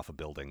jumping off a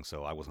building,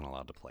 so I wasn't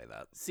allowed to play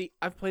that. See,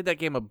 I've played that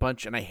game a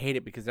bunch, and I hate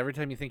it because every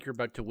time you think you're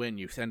about to win,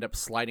 you end up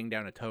sliding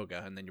down a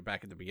toga, and then you're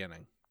back at the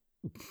beginning.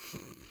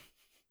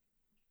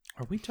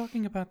 Are we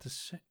talking about the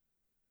same?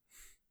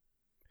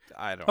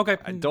 I don't. Okay,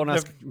 don't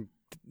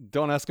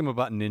ask him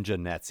about ninja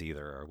nets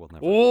either, or we'll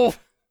never.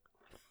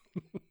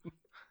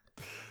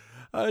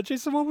 Oh.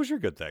 Jason, what was your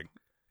good thing?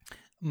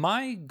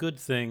 My good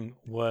thing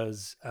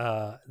was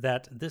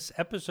that this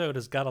episode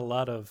has got a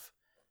lot of...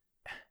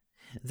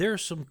 There are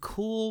some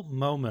cool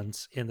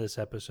moments in this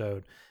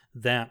episode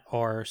that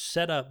are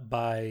set up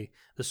by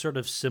the sort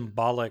of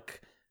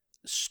symbolic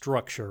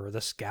structure or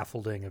the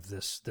scaffolding of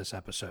this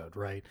episode,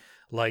 right?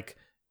 Like,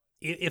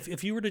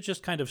 if you were to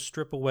just kind of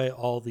strip away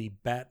all the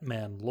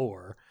Batman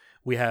lore,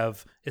 we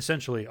have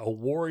essentially a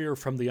warrior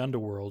from the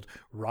underworld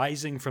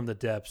rising from the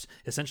depths,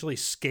 essentially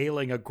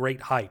scaling a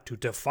great height to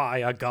defy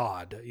a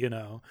god, you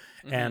know?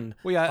 And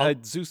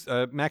Zeus,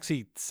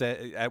 Maxie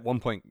said at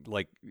one point,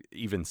 like,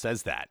 even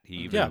says that. He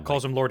even,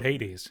 calls him Lord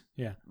Hades.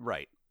 Yeah.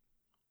 Right.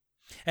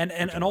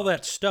 And all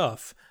that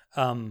stuff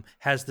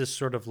has this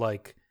sort of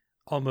like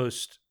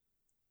almost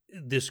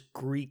this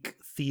Greek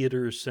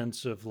theater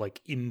sense of like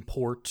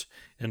import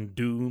and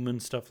doom and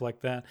stuff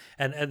like that,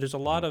 and there's a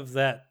lot of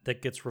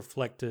that gets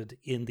reflected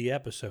in the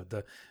episode.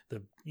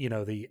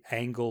 The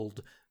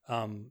angled,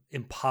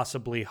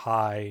 impossibly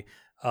high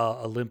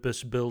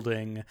Olympus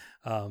building,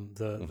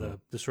 the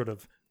sort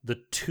of the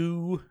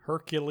two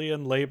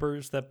Herculean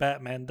labors that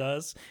Batman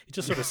does. He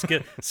just sort of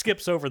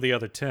skips over the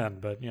other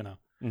 10, but you know.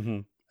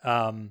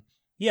 And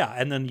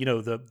then you know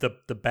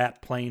the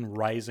bat plane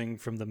rising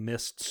from the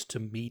mists to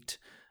meet,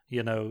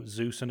 you know,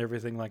 Zeus and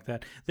everything like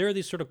that. There are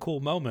these sort of cool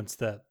moments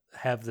that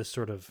have this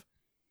sort of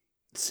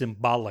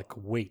symbolic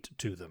weight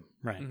to them,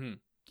 right?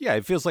 Yeah,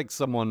 it feels like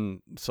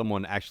someone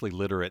actually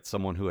literate,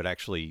 someone who had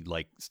actually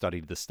like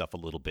studied this stuff a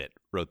little bit,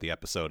 wrote the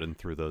episode and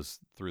threw those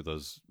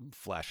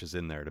flashes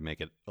in there to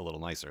make it a little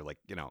nicer. Like,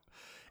 you know,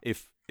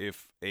 if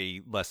a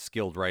less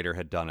skilled writer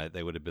had done it,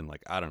 they would have been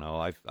like, I don't know,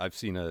 I've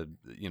seen a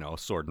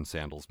Sword and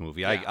Sandals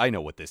movie. Yeah. I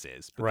know what this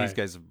is. But Right. these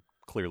guys have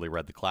clearly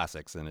read the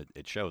classics, and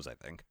it shows, I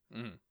think.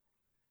 Mm.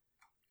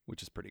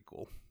 Which is pretty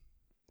cool.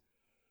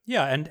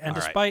 Yeah, and All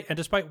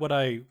despite what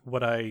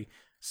I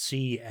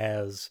see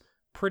as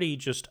pretty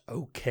just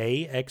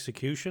okay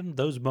execution,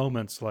 those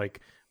moments like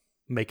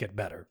make it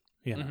better.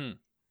 You know?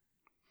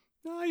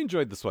 Mm-hmm. I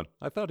enjoyed this one.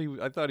 I thought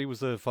he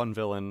was a fun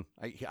villain.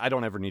 I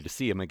don't ever need to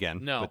see him again.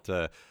 No.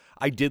 But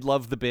I did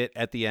love the bit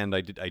at the end.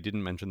 I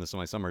didn't mention this in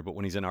my summary, but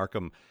when he's in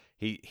Arkham,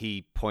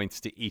 he points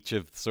to each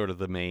of sort of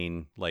the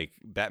main like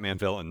Batman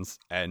villains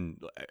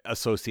and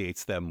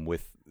associates them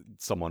with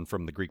someone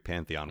from the Greek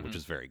pantheon, which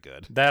is very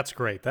good. That's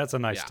great. That's a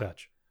nice Yeah.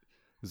 touch.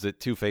 Is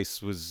it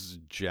Two-Face was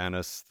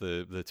Janus,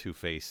 the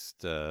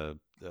two-faced god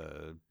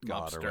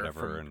Mobster or whatever,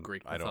 from and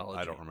Greek I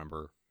mythology. don't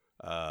remember.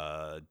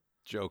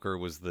 Joker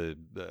was the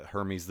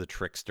Hermes the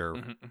trickster.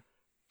 Mhm.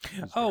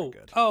 It was very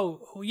good.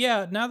 Oh,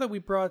 yeah. Now that we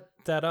brought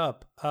that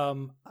up,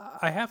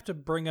 I have to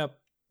bring up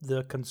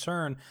the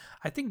concern.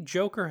 I think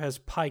Joker has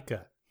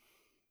pica.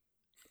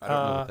 I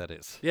don't know what that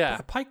is.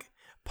 Yeah.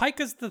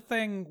 Pica's the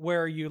thing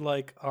where you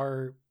like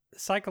are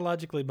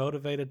psychologically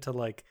motivated to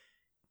like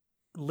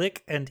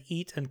lick and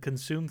eat and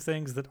consume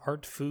things that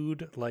aren't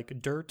food,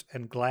 like dirt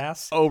and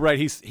glass. Oh, right.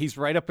 He's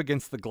right up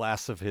against the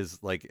glass of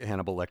his like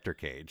Hannibal Lecter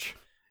cage.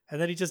 And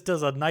then he just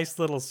does a nice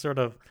little sort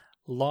of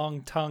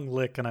long tongue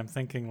lick, and I'm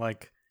thinking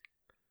like,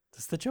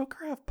 does the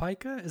Joker have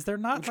pica? Is there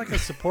not like a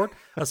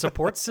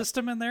support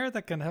system in there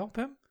that can help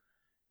him?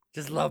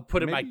 Just love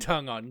putting my Maybe-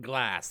 tongue on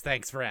glass.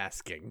 Thanks for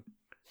asking.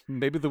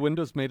 Maybe the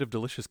window's made of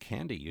delicious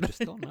candy. You just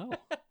don't know.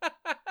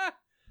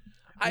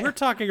 We're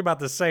talking about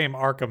the same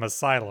Arkham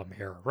Asylum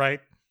here,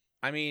 right?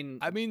 I mean,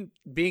 I mean,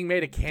 being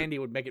made of candy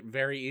would make it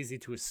very easy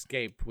to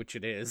escape, which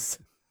it is.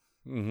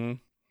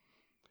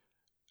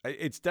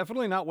 it's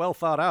definitely not well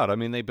thought out. I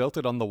mean, they built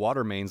it on the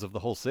water mains of the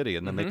whole city,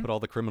 and then they put all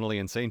the criminally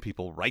insane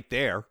people right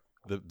there.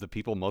 The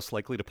people most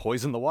likely to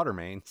poison the water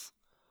mains.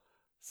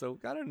 So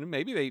I don't know.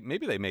 Maybe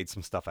they made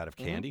some stuff out of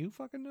candy. Who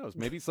fucking knows?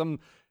 Maybe some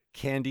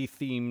candy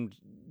themed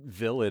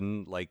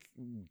villain like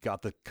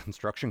got the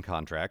construction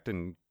contract,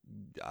 and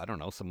I don't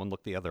know. Someone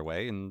looked the other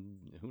way, and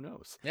who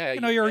knows? Yeah,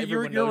 You're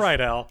everyone knows- right,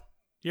 Al.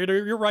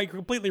 You're right,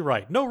 completely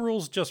right. No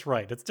rules, just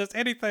right. It's just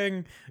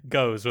anything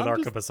goes with I'm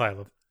Arkham just-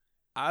 Asylum.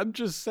 I'm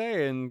just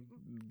saying,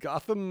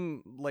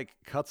 Gotham like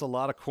cuts a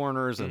lot of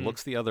corners and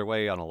looks the other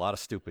way on a lot of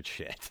stupid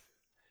shit.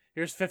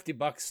 Here's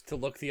 $50 to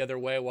look the other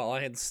way while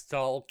I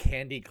install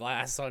candy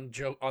glass on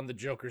the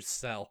Joker's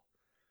cell.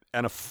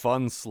 And a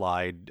fun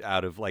slide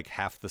out of like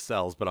half the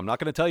cells, but I'm not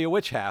going to tell you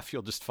which half.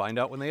 You'll just find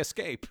out when they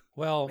escape.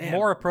 Well, Man,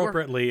 more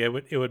appropriately,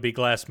 it would be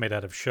glass made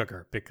out of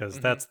sugar because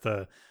that's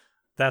the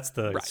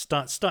Right.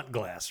 stunt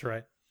glass,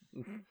 right?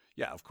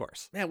 Yeah, of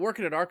course. Man,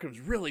 working at Arkham's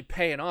really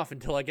paying off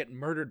until I get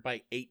murdered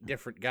by 8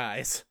 different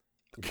guys.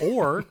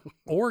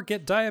 Or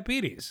get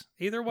diabetes.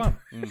 Either one.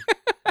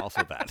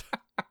 Also that.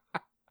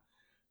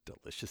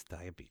 Delicious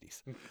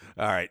diabetes.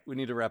 All right, we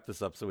need to wrap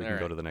this up so we can All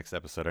go right. to the next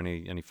episode.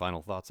 Any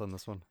final thoughts on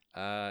this one?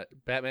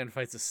 Batman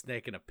fights a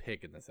snake and a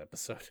pig in this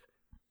episode.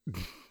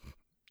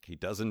 He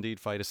does indeed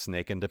fight a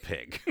snake and a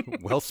pig.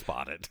 Well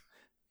spotted.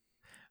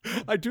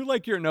 I do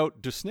like your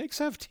note. Do snakes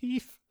have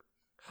teeth?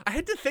 I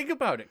had to think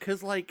about it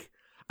because, like,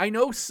 I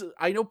know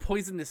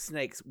poisonous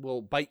snakes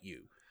will bite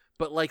you,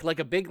 but like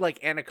a big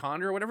like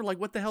anaconda or whatever, like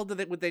what the hell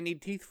would they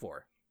need teeth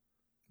for?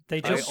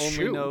 They just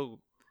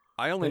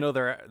I only know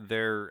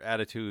their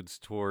attitudes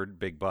toward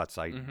big butts.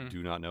 I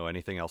do not know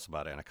anything else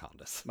about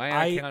anacondas. My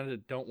anaconda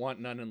don't want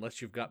none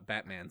unless you've got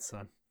Batman,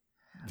 son.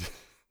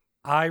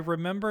 I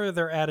remember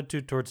their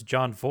attitude towards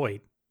John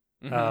Voight.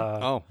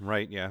 Oh,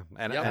 right, yeah,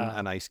 and Yep.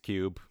 an ice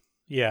cube.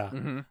 Yeah.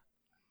 Mm-hmm.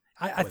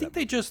 I think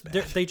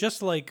they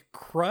just like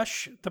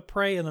crush the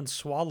prey and then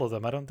swallow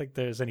them. I don't think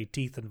there's any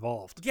teeth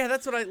involved. Yeah,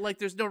 that's what I like.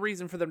 There's no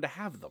reason for them to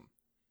have them.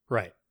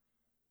 Right.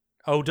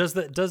 Oh, does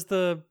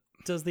the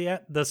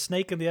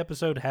snake in the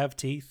episode have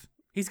teeth?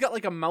 He's got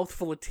like a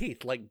mouthful of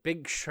teeth, like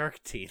big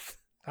shark teeth.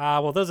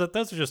 Well, those are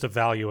just a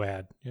value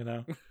add, you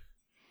know.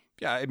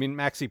 Yeah, I mean,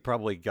 Maxie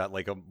probably got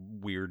like a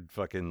weird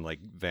fucking like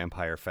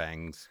vampire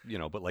fangs,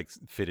 but like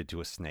fitted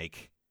to a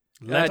snake.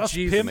 Let us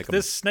Jesus. pimp Make 'em-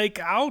 this snake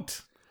out.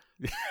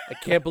 I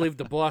can't believe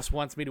the boss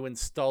wants me to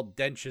install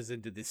dentures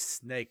into this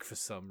snake for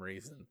some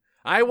reason.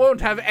 I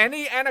won't have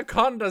any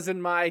anacondas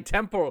in my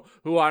temple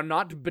who are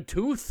not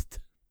betoothed.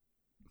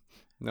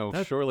 No,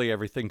 surely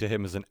everything to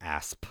him is an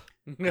asp.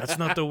 That's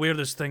not the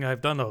weirdest thing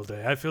I've done all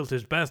day. I filled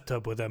his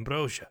bathtub with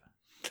ambrosia.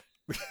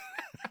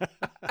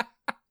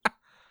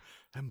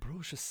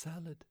 Ambrosia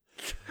salad.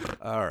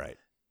 All right.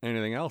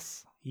 Anything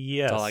else?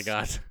 Yes. That's all I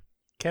got.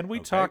 Can we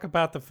Okay. talk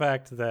about the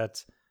fact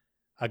that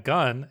a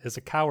gun is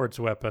a coward's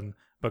weapon,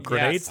 but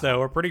grenades, Yes.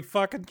 though, are pretty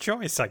fucking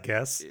choice, I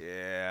guess.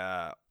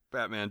 Yeah.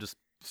 Batman just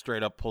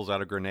straight up pulls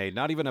out a grenade.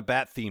 Not even a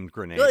bat-themed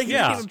grenade. Like, just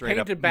yeah. a even straight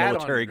up painted bat on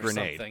military it or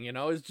grenade. something, you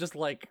know? It's just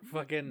like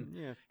fucking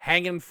Yeah.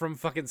 hanging from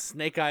fucking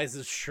Snake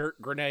Eyes'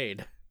 shirt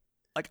grenade.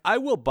 Like, I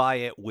will buy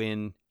it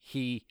when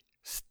he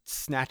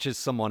snatches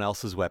someone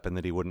else's weapon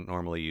that he wouldn't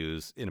normally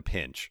use in a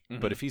pinch. Mhm.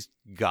 But if he's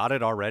got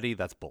it already,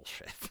 that's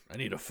bullshit. I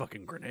need a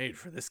fucking grenade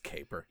for this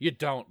caper. You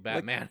don't,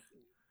 Batman.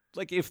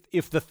 Like,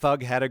 if the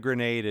thug had a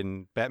grenade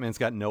and Batman's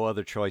got no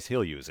other choice,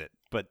 he'll use it.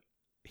 But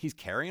he's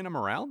carrying them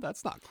around?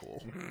 That's not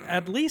cool.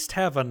 At least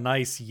have a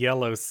nice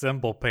yellow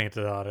symbol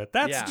painted on it.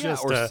 That's Yeah.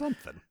 just or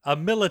something. a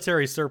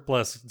military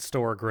surplus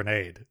store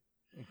grenade.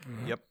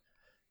 Yep.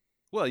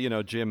 Well, you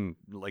know, Jim,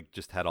 like,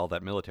 just had all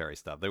that military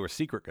stuff. They were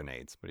secret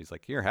grenades, but he's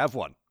like, here, have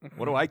one.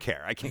 What do I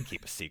care? I can't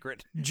keep a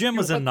secret. Jim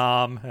was a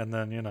nom, and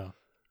then, you know.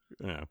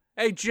 You know.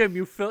 Hey, Jim,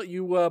 you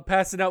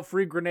passing out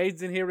free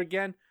grenades in here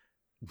again?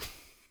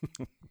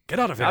 Get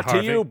out of here, Out to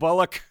Harvey. you,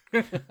 Bullock.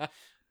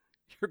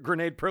 Your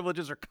grenade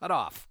privileges are cut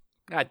off.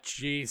 Ah,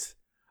 jeez.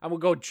 I'm gonna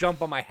go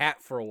jump on my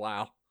hat for a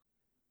while.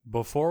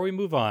 Before we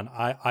move on,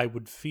 I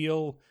would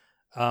feel,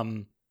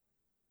 I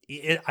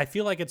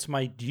feel like it's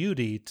my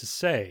duty to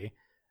say,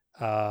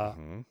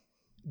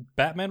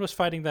 Batman was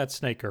fighting that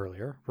snake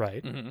earlier,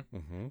 right? Mm-hmm.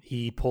 Mm-hmm.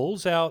 He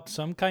pulls out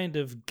some kind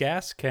of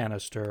gas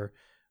canister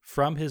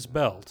from his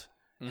belt,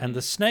 and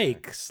the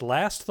snake's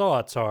last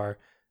thoughts are,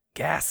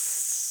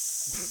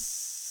 gas.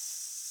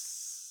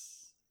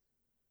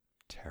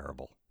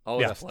 Terrible.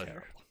 Always Yes. a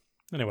pleasure.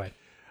 Anyway.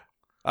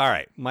 All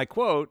right, my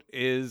quote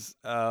is,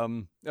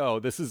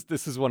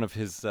 this is one of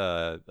his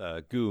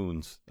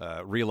goons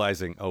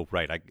realizing, oh,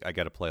 right, I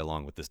got to play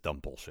along with this dumb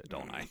bullshit,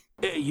 don't I?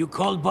 You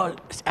called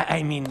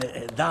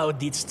thou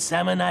didst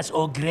summon us,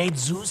 O great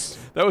Zeus?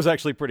 That was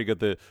actually pretty good.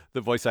 The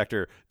voice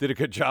actor did a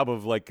good job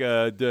of like,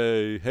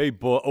 hey,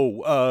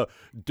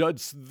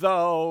 dudst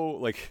thou,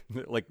 like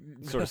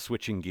sort of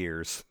switching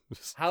gears.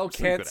 How Some good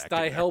canst acting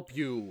I there. help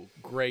you,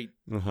 great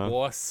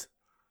boss?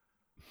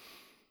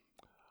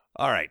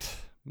 All right.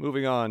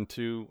 Moving on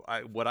to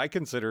what I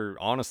consider,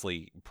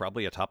 honestly,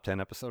 probably a top 10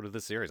 episode of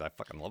this series. I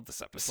fucking love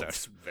this episode.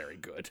 That's very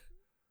good.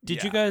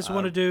 Did you guys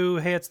want to do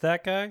Hey, It's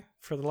That Guy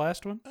for the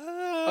last one?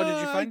 Oh, did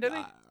you find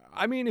any?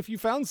 I mean, if you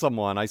found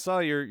someone, I saw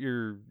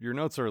your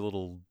notes are a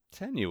little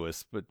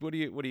tenuous, but what do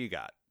you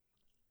got?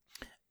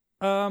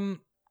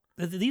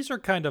 These are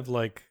kind of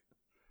like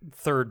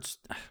thirds.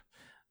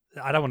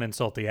 I don't want to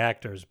insult the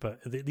actors,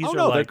 but these are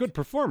like they're good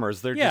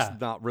performers. They're Yeah.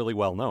 just not really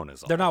well known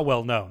as all. they're not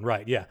well known,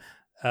 right? Yeah.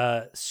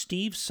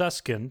 Steve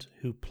Suskind,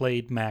 who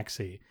played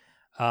Maxie.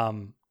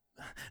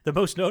 The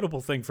most notable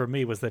thing for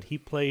me was that he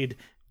played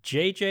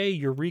JJ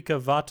Eureka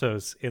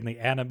Vatos in the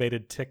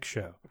animated Tick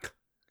show.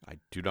 I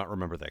do not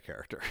remember that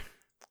character.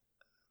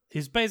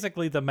 He's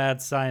basically the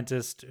mad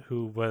scientist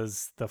who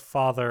was the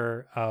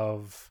father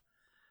of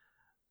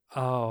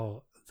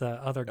the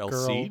other girl.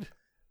 Elseed?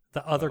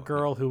 The other Oh,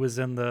 girl who was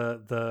in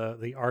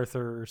the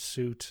Arthur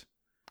suit.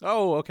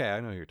 Oh, okay.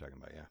 I know who you're talking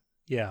about, yeah.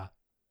 Yeah.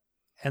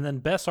 And then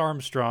Bess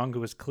Armstrong, who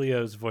was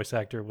Cleo's voice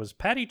actor, was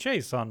Patty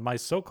Chase on My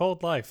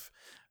So-Called Life.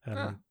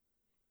 And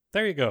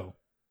there you go.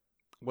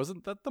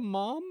 Wasn't that the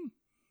mom?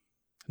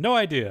 No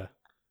idea.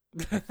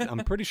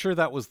 I'm pretty sure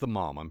that was the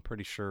mom. I'm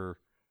pretty sure.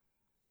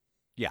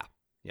 Yeah.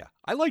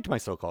 I liked My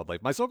So-Called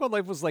Life. My So-Called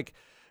Life was like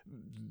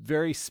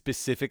very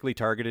specifically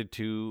targeted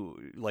to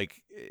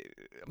like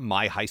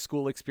my high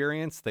school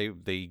experience.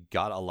 They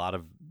got a lot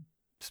of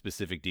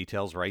specific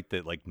details right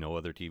that like no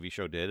other TV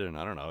show did, and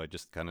I don't know, it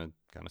just kind of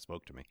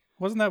spoke to me.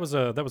 Wasn't that was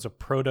a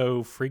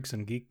proto Freaks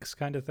and Geeks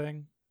kind of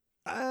thing?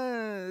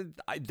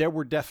 There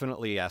were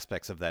definitely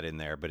aspects of that in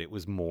there, but it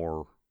was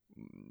more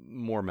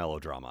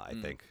melodrama, I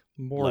think.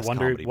 More Less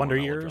Wonder comedy, more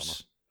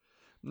Years.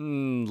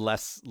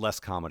 Less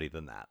comedy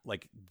than that.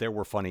 Like there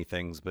were funny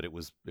things, but it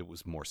was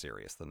more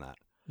serious than that.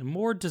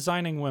 More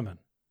Designing Women.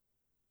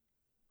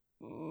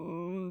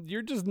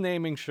 You're just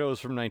naming shows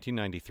from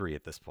 1993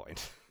 at this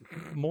point.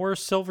 More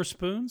Silver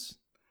Spoons.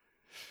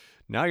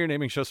 Now you're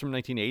naming shows from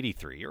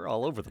 1983. You're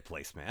all over the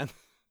place, man.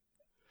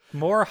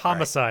 More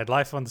Homicide.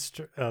 Life on the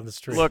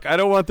Street. Look, I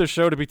don't want this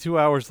show to be 2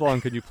 hours long.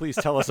 Can you please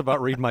tell us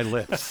about Read My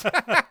Lips?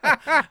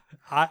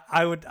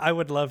 I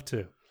would love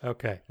to.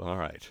 Okay. All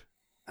right.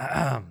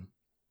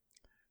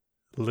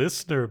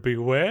 Listener,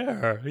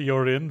 beware.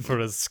 You're in for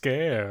a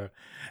scare.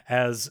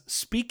 As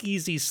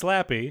Speakeasy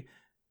Scarface,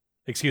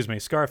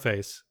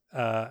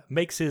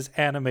 makes his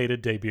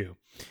animated debut.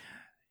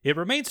 It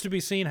remains to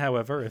be seen,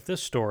 however, if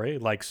this story,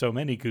 like so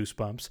many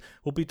Goosebumps,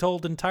 will be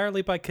told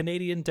entirely by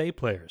Canadian day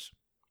players.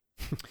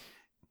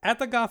 At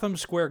the Gotham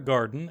Square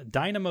Garden,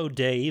 Dynamo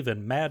Dave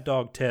and Mad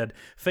Dog Ted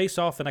face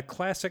off in a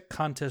classic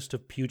contest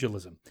of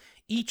pugilism,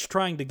 each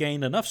trying to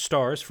gain enough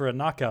stars for a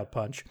knockout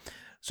punch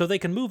so they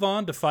can move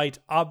on to fight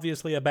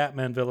obviously a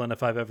Batman villain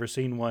if I've ever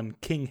seen one,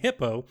 King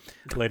Hippo,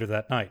 later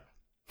that night.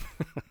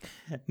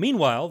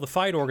 Meanwhile, the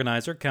fight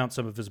organizer counts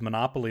some of his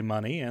Monopoly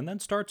money and then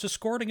starts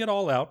escorting it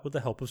all out with the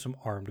help of some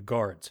armed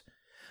guards.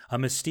 A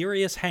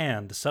mysterious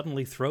hand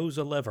suddenly throws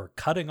a lever,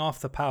 cutting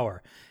off the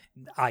power.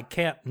 I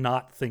can't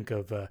not think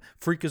of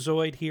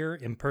Freakazoid here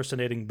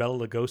impersonating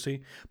Bela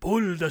Lugosi.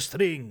 Pull the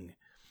string!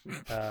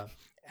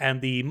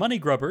 And the money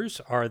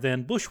grubbers are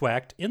then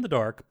bushwhacked in the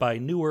dark by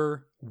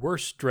newer,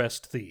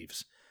 worse-dressed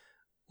thieves.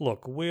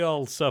 Look, we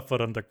all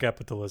suffer under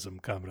capitalism,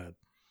 comrade.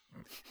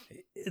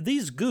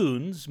 These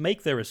goons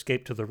make their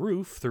escape to the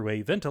roof through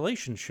a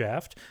ventilation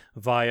shaft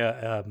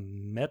via a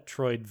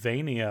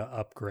Metroidvania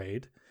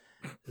upgrade,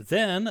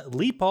 then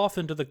leap off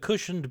into the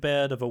cushioned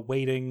bed of a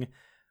waiting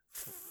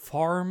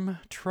farm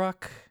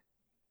truck.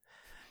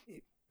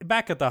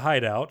 Back at the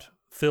hideout,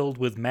 filled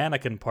with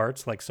mannequin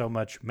parts like so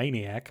much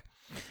Maniac,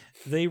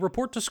 they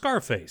report to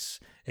Scarface,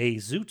 a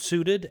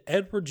zoot-suited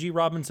Edward G.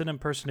 Robinson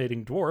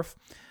impersonating dwarf,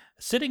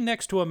 sitting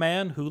next to a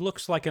man who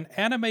looks like an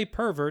anime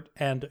pervert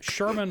and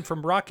Sherman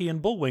from Rocky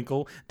and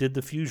Bullwinkle did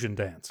the fusion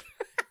dance.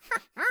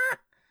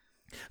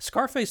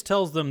 Scarface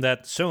tells them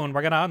that soon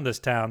we're gonna own this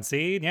town,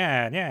 see?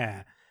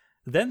 Yeah.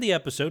 Then the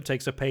episode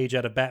takes a page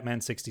out of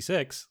Batman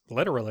 66,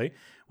 literally,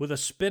 with a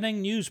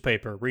spinning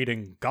newspaper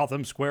reading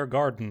Gotham Square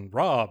Garden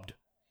robbed.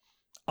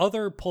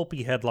 Other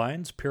pulpy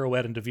headlines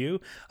pirouette into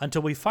view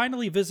until we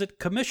finally visit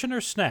Commissioner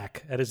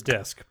Snack at his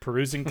desk,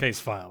 perusing case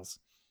files.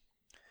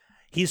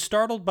 He's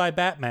startled by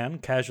Batman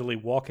casually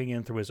walking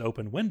in through his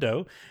open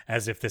window,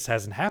 as if this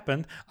hasn't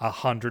happened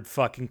 100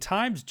 fucking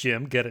times,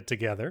 Jim, get it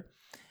together,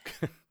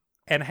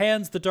 and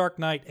hands the Dark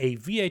Knight a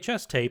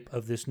VHS tape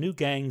of this new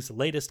gang's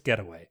latest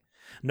getaway.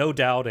 No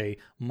doubt a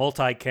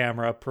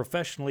multi-camera,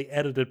 professionally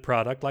edited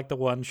product like the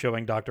one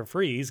showing Dr.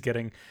 Freeze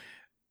getting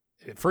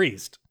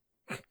freezed.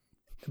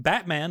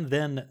 Batman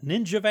then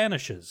ninja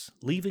vanishes,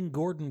 leaving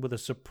Gordon with a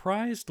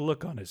surprised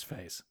look on his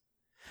face.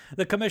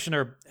 The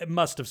commissioner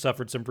must have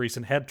suffered some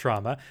recent head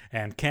trauma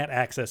and can't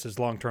access his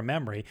long-term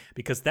memory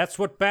because that's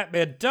what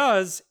Batman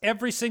does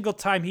every single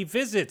time he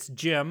visits,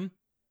 Jim.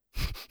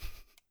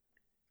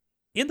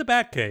 In the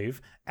Batcave,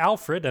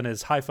 Alfred and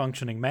his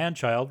high-functioning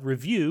man-child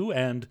review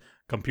and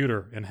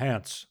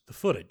computer-enhance the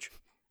footage.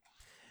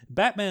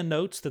 Batman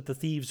notes that the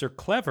thieves are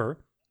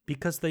clever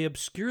because they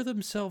obscure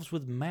themselves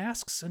with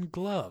masks and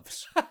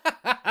gloves.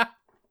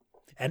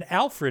 And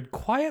Alfred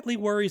quietly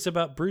worries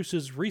about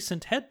Bruce's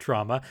recent head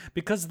trauma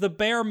because the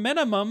bare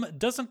minimum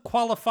doesn't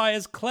qualify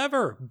as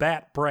clever,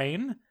 Bat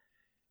Brain.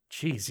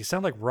 Jeez, you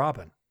sound like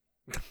Robin.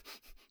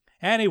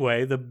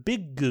 Anyway, the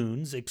big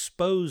goon's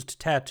exposed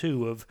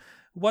tattoo of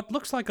what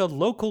looks like a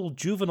local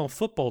juvenile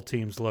football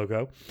team's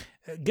logo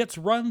gets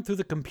run through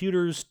the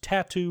computer's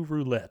tattoo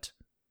roulette.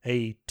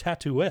 A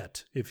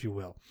tattooette, if you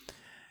will.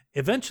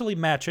 Eventually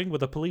matching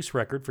with a police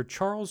record for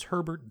Charles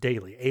Herbert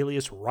Daly,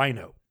 alias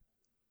Rhino.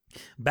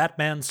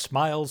 Batman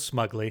smiles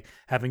smugly,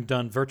 having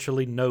done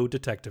virtually no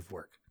detective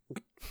work.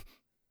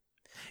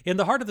 In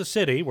the heart of the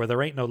city, where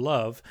there ain't no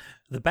love,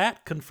 the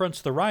Bat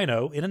confronts the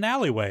Rhino in an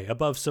alleyway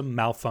above some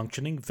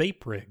malfunctioning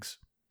vape rigs.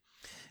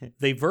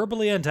 They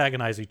verbally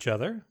antagonize each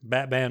other.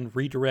 Batman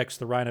redirects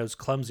the Rhino's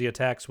clumsy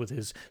attacks with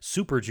his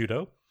super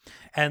judo,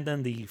 and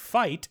then the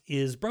fight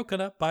is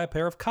broken up by a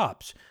pair of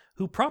cops,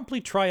 who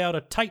promptly try out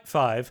a tight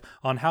five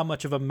on how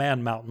much of a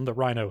man-mountain the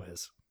Rhino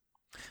is.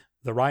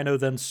 The Rhino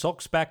then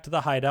sulks back to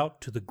the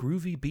hideout to the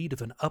groovy beat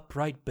of an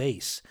upright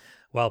bass,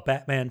 while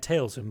Batman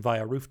tails him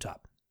via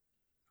rooftop.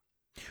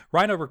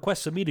 Rhino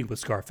requests a meeting with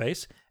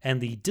Scarface,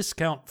 and the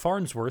discount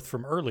Farnsworth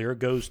from earlier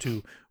goes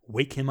to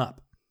wake him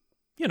up.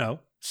 You know,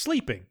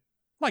 sleeping,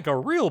 like a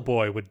real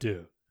boy would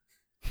do.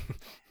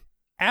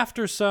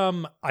 After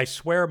some, I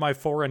swear my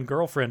foreign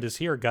girlfriend is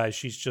here, guys,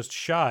 she's just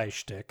shy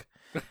shtick,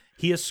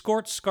 he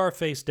escorts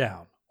Scarface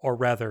down, or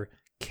rather,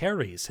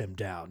 carries him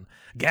down.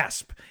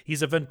 Gasp!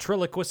 He's a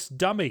ventriloquist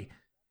dummy,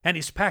 and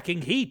he's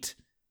packing heat,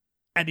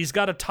 and he's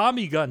got a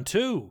Tommy gun,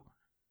 too.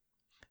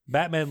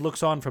 Batman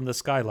looks on from the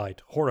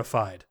skylight,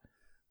 horrified.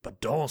 But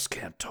dolls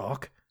can't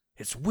talk.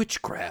 It's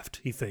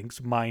witchcraft, he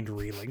thinks,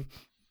 mind-reeling.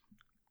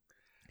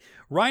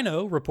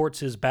 Rhino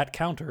reports his bat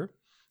counter,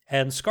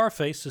 and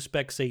Scarface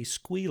suspects a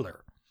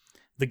squealer.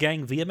 The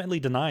gang vehemently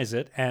denies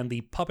it, and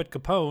the puppet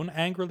Capone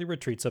angrily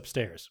retreats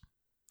upstairs.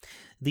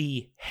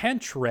 The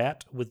hench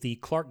rat with the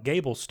Clark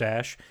Gable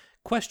stash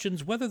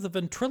questions whether the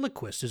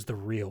ventriloquist is the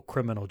real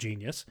criminal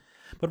genius,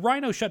 but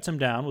Rhino shuts him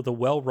down with a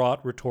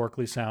well-wrought,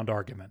 rhetorically sound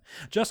argument.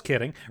 Just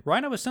kidding.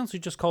 Rhino essentially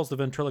just calls the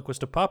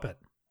ventriloquist a puppet.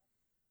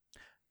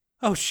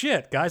 Oh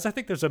shit, guys, I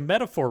think there's a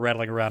metaphor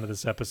rattling around in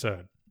this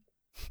episode.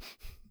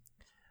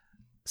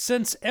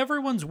 Since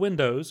everyone's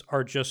windows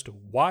are just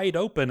wide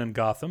open in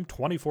Gotham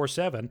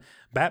 24/7,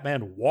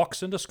 Batman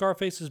walks into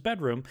Scarface's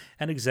bedroom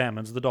and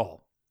examines the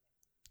doll.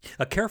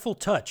 A careful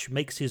touch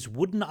makes his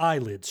wooden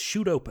eyelids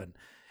shoot open,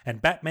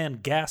 and Batman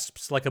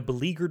gasps like a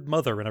beleaguered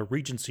mother in a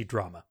Regency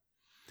drama.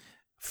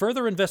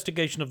 Further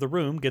investigation of the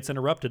room gets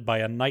interrupted by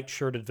a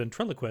night-shirted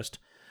ventriloquist,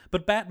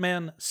 but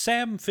Batman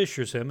Sam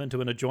Fishers him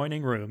into an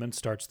adjoining room and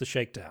starts the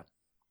shakedown.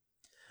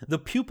 The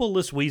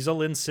pupilless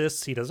weasel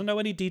insists he doesn't know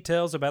any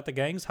details about the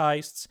gang's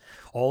heists,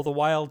 all the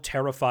while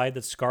terrified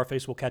that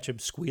Scarface will catch him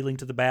squealing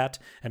to the bat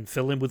and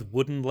fill him with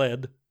wooden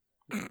lead.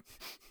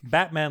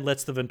 Batman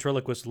lets the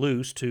ventriloquist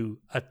loose to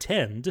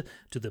attend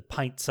to the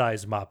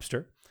pint-sized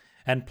mobster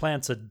and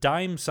plants a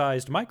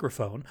dime-sized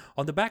microphone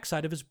on the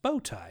backside of his bow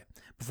tie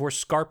before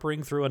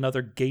scarpering through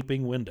another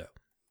gaping window.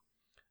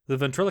 the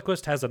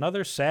ventriloquist has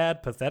another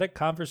sad, pathetic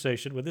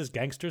conversation with his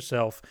gangster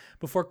self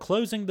before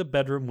closing the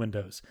bedroom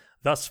windows,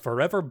 thus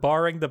forever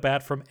barring the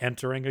bat from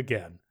entering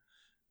again.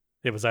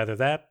 It was either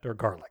that or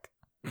garlic.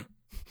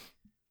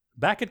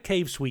 Back at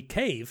Cave Sweet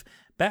Cave,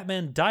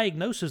 Batman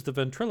diagnoses the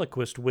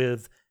ventriloquist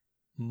with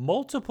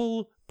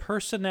multiple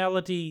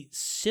personality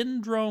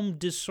syndrome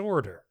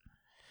disorder,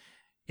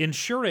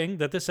 ensuring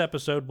that this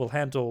episode will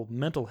handle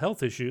mental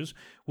health issues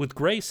with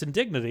grace and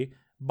dignity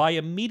by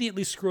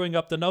immediately screwing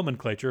up the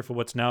nomenclature for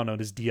what's now known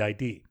as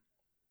DID.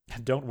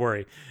 Don't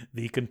worry,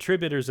 the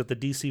contributors at the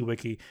DC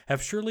Wiki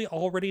have surely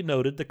already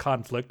noted the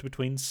conflict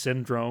between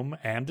syndrome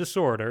and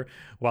disorder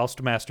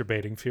whilst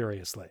masturbating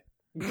furiously.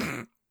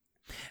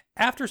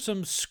 After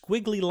some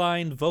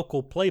squiggly-lined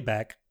vocal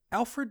playback,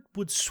 Alfred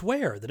would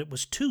swear that it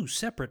was two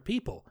separate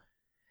people,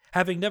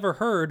 having never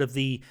heard of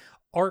the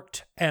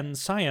art and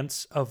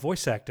science of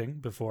voice acting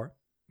before.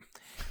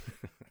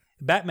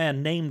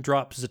 Batman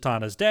name-drops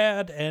Zatanna's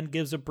dad and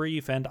gives a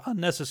brief and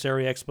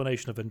unnecessary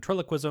explanation of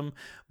ventriloquism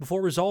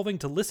before resolving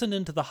to listen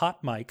into the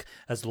hot mic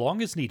as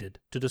long as needed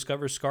to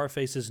discover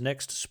Scarface's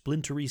next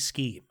splintery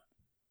scheme.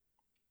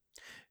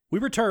 We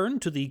return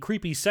to the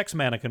creepy sex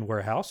mannequin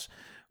warehouse,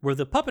 where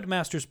the puppet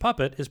master's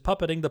puppet is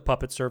puppeting the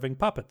puppet serving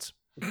puppets.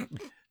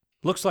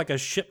 Looks like a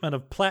shipment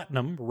of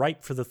platinum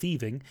ripe for the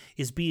thieving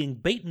is being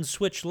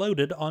bait-and-switch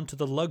loaded onto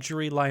the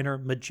luxury liner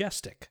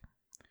Majestic.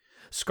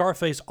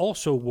 Scarface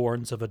also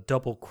warns of a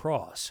double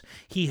cross.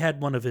 He had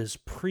one of his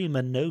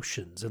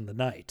premonitions in the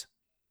night.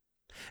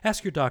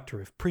 Ask your doctor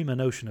if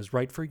premonition is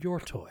right for your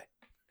toy.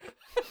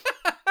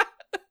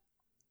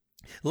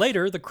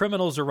 Later, the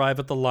criminals arrive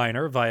at the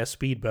liner via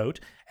speedboat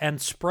and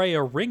spray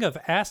a ring of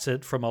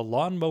acid from a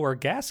lawnmower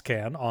gas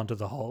can onto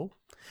the hull,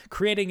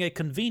 creating a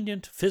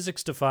convenient,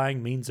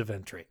 physics-defying means of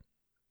entry.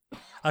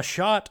 A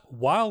shot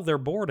while they're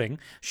boarding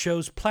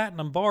shows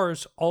platinum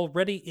bars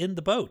already in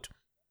the boat,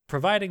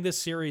 providing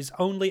this series'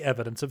 only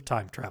evidence of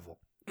time travel.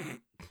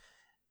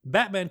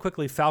 Batman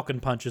quickly Falcon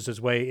punches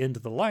his way into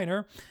the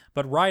liner,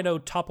 but Rhino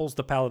topples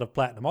the pallet of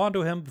platinum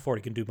onto him before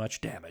he can do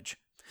much damage.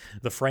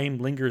 The frame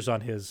lingers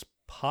on his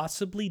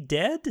possibly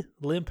dead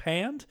limp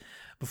hand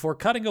before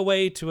cutting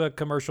away to a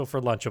commercial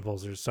for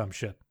Lunchables or some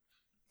shit.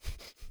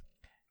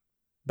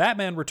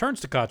 Batman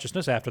returns to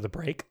consciousness after the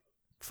break,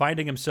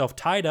 finding himself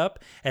tied up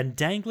and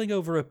dangling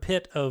over a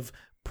pit of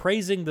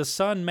praising the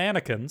sun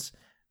mannequins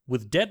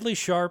with deadly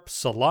sharp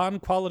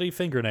salon-quality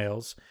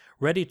fingernails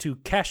ready to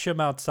cash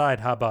him outside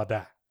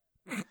Habada.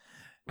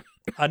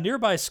 A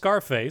nearby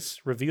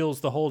Scarface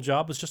reveals the whole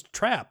job was just a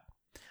trap,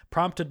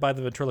 prompted by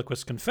the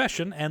ventriloquist's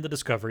confession and the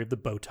discovery of the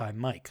bow-tie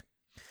mic.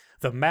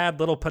 The mad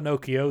little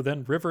Pinocchio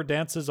then river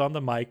dances on the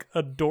mic,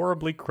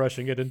 adorably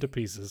crushing it into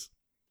pieces.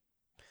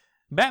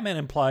 Batman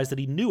implies that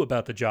he knew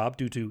about the job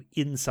due to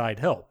inside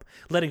help,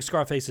 letting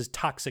Scarface's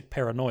toxic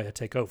paranoia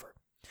take over.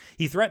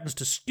 He threatens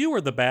to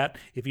skewer the Bat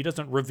if he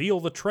doesn't reveal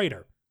the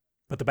traitor,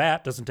 but the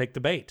Bat doesn't take the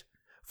bait,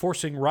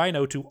 forcing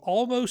Rhino to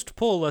almost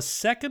pull a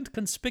second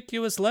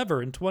conspicuous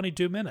lever in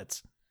 22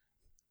 minutes.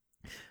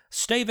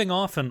 Staving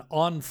off an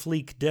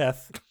on-fleek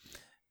death,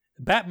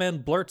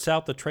 Batman blurts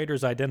out the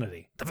traitor's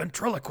identity, the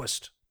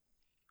ventriloquist.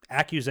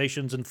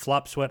 Accusations and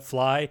flop sweat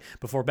fly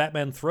before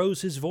Batman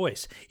throws his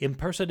voice,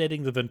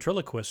 impersonating the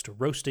ventriloquist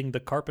roasting the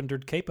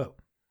carpentered capo.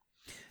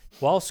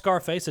 While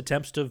Scarface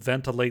attempts to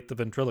ventilate the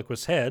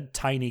ventriloquist's head,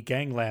 tiny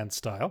gangland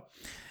style,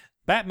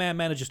 Batman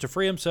manages to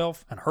free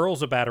himself and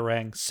hurls a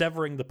batarang,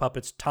 severing the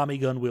puppet's Tommy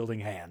gun-wielding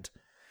hand.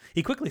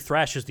 He quickly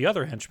thrashes the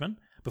other henchman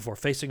before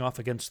facing off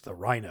against the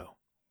Rhino.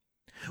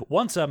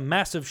 Once a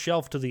massive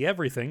shelf to the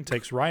everything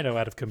takes Rhino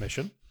out of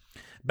commission,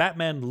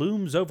 Batman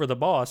looms over the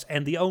boss,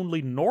 and the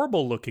only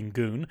normal-looking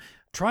goon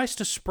tries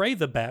to spray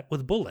the Bat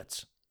with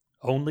bullets,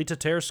 only to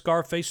tear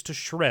Scarface to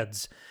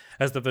shreds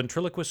as the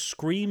ventriloquist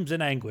screams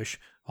in anguish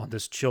on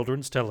this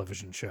children's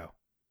television show.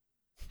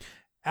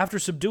 After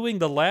subduing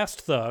the last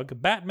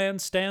thug, Batman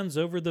stands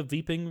over the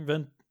weeping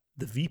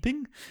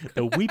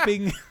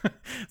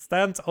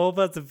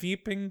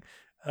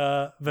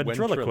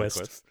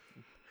ventriloquist,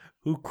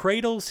 who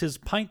cradles his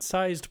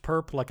pint-sized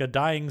perp like a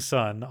dying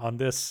son on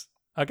this,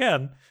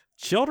 again,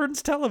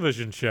 children's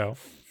television show.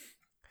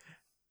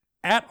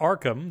 At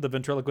Arkham, the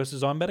ventriloquist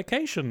is on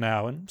medication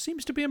now and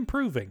seems to be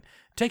improving,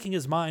 taking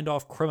his mind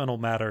off criminal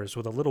matters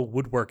with a little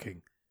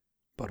woodworking.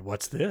 But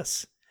what's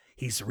this?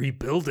 He's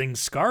rebuilding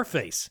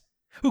Scarface.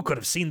 Who could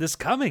have seen this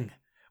coming?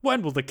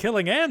 When will the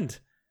killing end?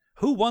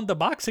 Who won the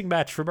boxing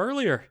match from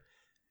earlier?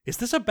 Is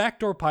this a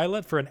backdoor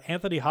pilot for an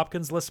Anthony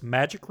Hopkins-less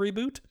Magic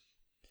reboot?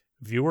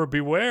 Viewer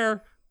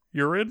beware,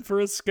 you're in for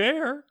a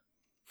scare.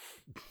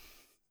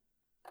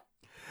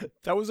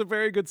 That was a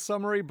very good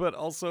summary, but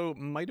also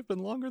might have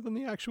been longer than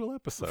the actual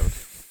episode.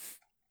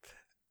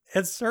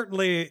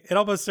 It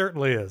almost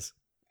certainly is.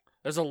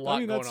 There's a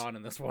lot going on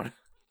in this one.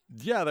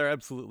 Yeah, there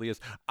absolutely is.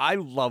 I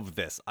love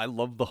this. I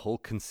love the whole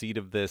conceit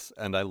of this,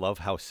 and I love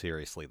how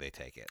seriously they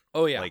take it.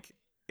 Oh, yeah. Like,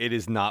 it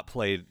is not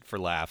played for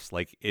laughs.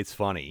 Like, it's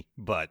funny,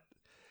 but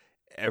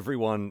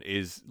everyone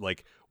is,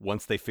 like,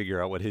 once they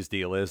figure out what his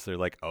deal is, they're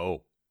like,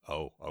 oh,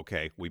 oh,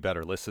 okay, we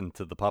better listen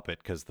to the puppet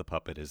because the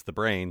puppet is the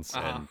brains,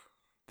 and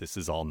this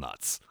is all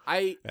nuts.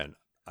 And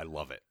I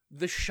love it.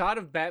 The shot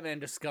of Batman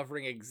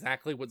discovering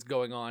exactly what's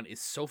going on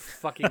is so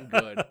fucking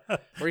good.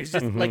 Where he's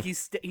just like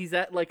he's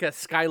at like a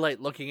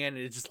skylight looking in,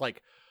 and it's just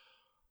like,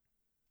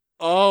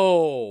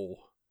 oh,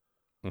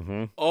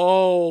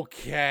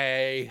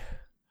 okay.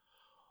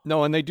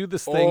 No, and they do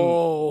this thing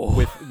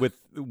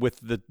with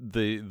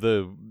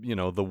the you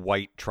know, the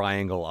white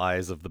triangle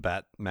eyes of the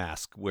bat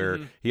mask where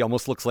he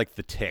almost looks like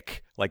the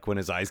Tick, like when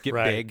his eyes get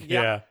big.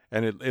 Yeah.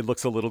 And it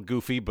looks a little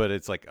goofy, but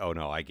it's like, oh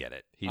no, I get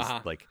it. He's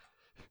like,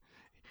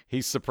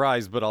 he's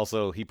surprised, but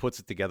also he puts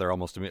it together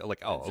almost immediately.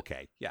 Like, oh,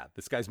 okay, yeah,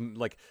 this guy's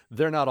like,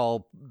 they're not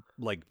all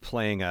like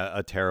playing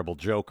a terrible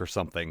joke or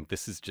something.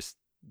 This is just,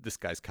 this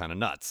guy's kind of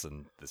nuts,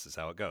 and this is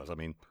how it goes. I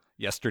mean,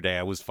 yesterday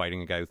I was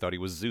fighting a guy who thought he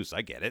was Zeus.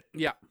 I get it.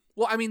 Yeah.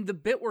 Well, I mean, the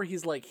bit where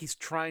he's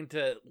trying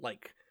to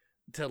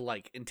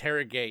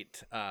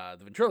interrogate the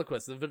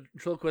ventriloquist. The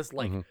ventriloquist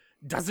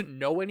doesn't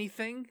know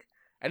anything,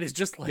 and is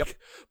just like,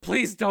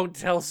 please don't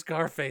tell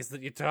Scarface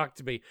that you talked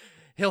to me.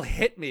 He'll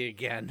hit me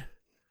again.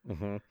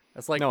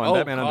 It's like, no, and oh,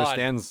 Batman God.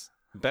 understands.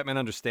 Batman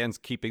understands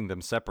keeping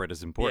them separate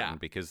is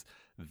important because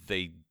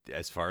they,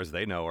 as far as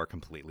they know, are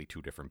completely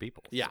two different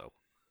people. Yeah. So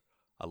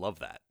I love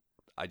that.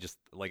 I just,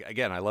 like,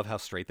 again, I love how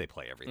straight they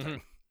play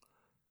everything.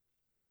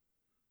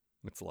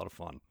 It's a lot of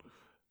fun.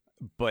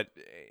 But,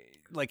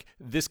 like,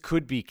 this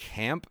could be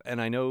camp, and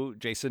I know,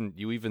 Jason,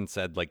 you even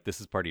said, like, this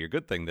is part of your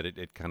good thing, that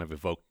it kind of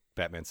evoked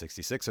Batman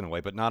 66 in a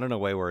way, but not in a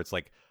way where it's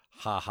like,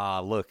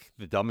 ha, look,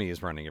 the dummy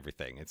is running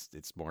everything.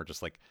 It's more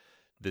just like,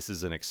 this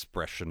is an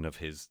expression of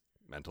his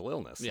mental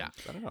illness. Yeah.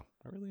 And I don't know.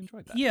 I really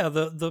enjoyed that. Yeah,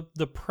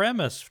 the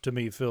premise to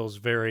me feels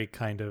very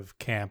kind of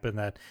camp in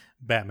that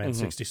Batman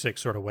 66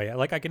 sort of way.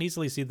 Like, I can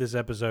easily see this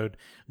episode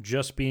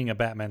just being a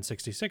Batman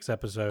 66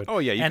 episode. Oh,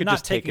 yeah, you and could not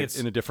just take taking it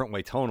in a different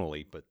way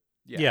tonally, but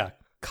yeah,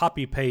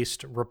 copy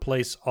paste,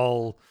 replace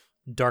all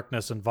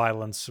darkness and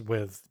violence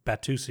with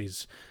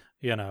Batusis,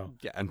 you know.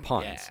 Yeah, and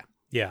puns.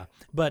 Yeah,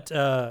 but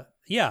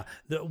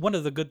one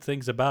of the good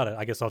things about it,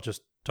 I guess I'll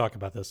just talk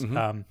about this,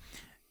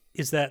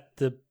 is that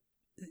the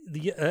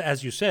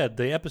as you said,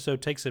 the episode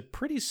takes it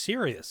pretty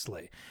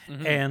seriously,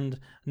 and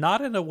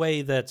not in a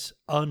way that's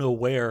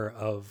unaware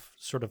of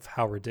sort of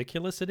how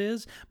ridiculous it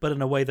is, but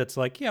in a way that's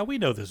like, yeah, we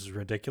know this is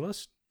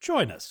ridiculous.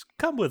 Join us,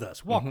 come with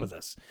us, walk with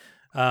us.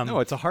 No,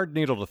 it's a hard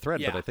needle to thread,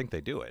 Yeah. but I think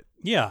they do it.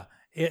 Yeah,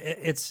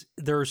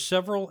 there are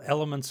several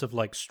elements of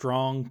like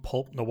strong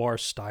pulp noir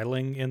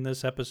styling in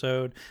this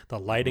episode. The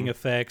lighting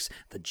effects,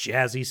 the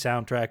jazzy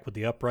soundtrack with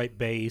the upright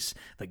bass,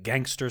 the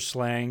gangster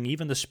slang,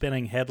 even the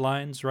spinning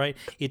headlines, right?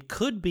 It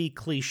could be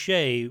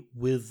cliche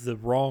with the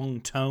wrong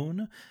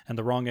tone and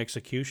the wrong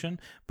execution,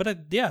 but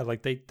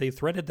like they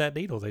threaded that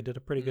needle. They did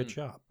a pretty good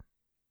job.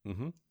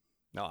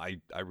 No, I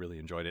really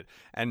enjoyed it.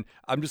 And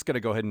I'm just going to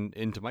go ahead and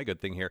into my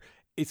good thing here.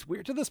 It's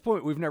weird to this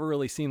point, we've never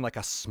really seen like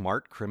a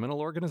smart criminal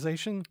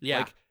organization. Yeah.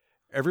 Like,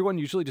 everyone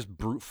usually just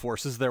brute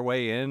forces their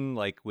way in,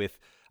 like with,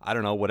 I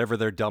don't know, whatever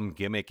their dumb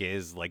gimmick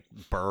is, like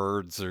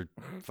birds or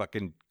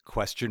fucking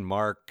question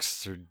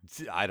marks or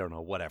I don't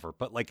know, whatever.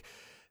 But like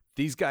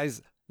these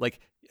guys, like,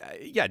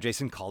 yeah,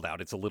 Jason called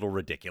out, it's a little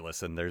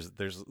ridiculous and there's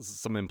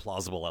some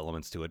implausible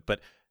elements to it,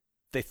 but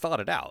they thought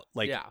it out.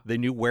 Like, they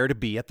knew where to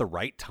be at the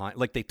right time.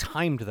 Like, they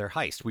timed their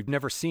heist. We've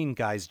never seen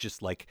guys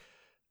just like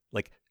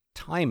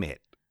time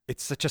it.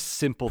 It's such a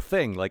simple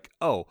thing. Like,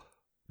 oh,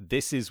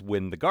 this is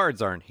when the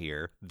guards aren't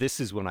here. This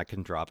is when I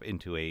can drop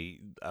into a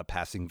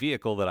passing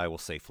vehicle that I will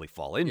safely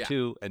fall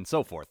into, and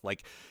so forth.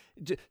 Like,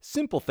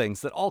 simple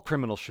things that all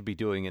criminals should be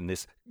doing in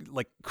this,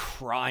 like,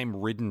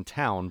 crime-ridden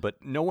town.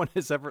 But no one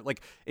has ever,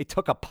 like, it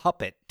took a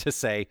puppet to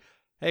say,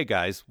 hey,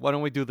 guys, why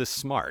don't we do this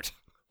smart?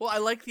 Well, I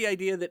like the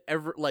idea that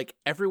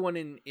everyone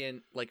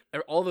in like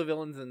all the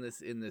villains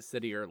in this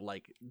city are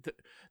like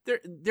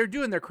they're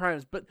doing their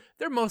crimes, but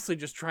they're mostly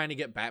just trying to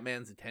get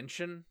Batman's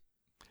attention.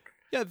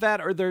 Yeah,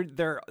 that or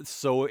they're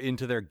so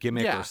into their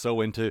gimmick or so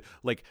into,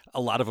 like,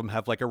 a lot of them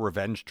have like a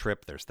revenge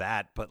trip. There's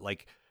that, but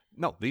like,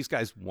 no, these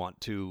guys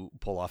want to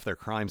pull off their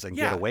crimes and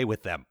get away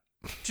with them.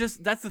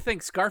 Just that's the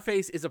thing.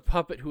 Scarface is a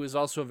puppet who is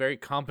also a very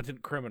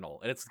competent criminal,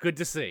 and it's good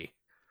to see.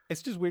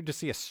 It's just weird to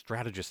see a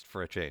strategist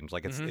for a change.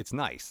 Like, it's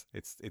nice.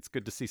 It's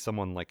good to see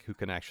someone like who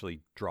can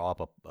actually draw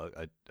up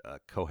a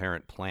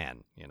coherent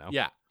plan, you know?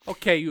 Yeah.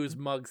 Okay, you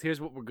mugs.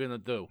 Here's what we're gonna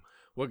do.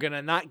 We're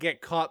gonna not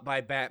get caught by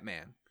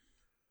Batman.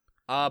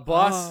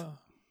 Boss.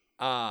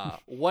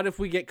 What if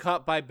we get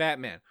caught by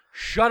Batman?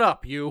 Shut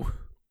up, you.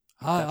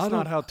 That's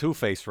not how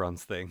Two-Face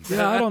runs things.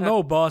 Yeah, I don't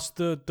know, boss.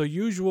 The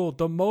usual,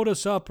 the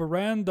modus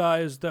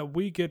operandi is that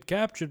we get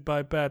captured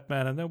by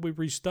Batman and then we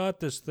restart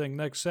this thing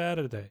next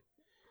Saturday.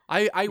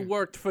 I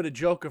worked for the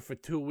Joker for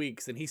 2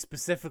 weeks, and he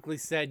specifically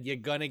said you're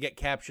gonna get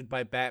captured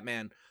by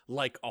Batman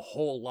like a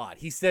whole lot.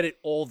 He said it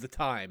all the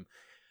time.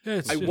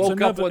 Yeah, I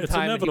woke up one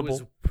time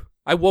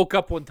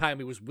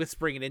and he was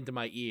whispering it into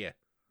my ear.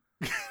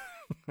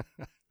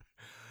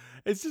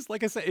 It's just,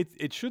 like I said,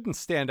 it shouldn't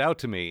stand out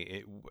to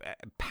me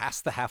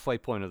past the halfway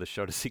point of the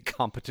show to see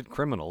competent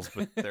criminals,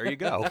 but there you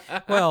go.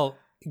 Well,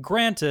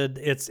 granted,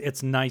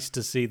 it's nice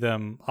to see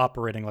them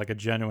operating like a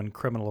genuine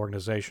criminal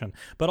organization,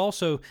 but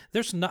also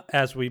there's not,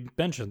 as we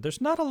mentioned,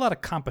 there's not a lot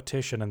of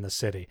competition in the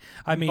city.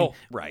 I mean,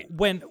 right.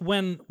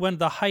 when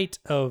the height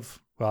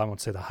of, well, I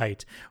won't say the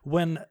height,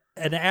 when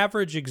an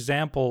average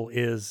example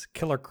is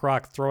Killer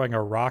Croc throwing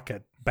a rock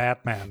at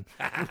Batman,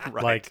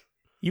 Right. like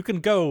you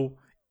can go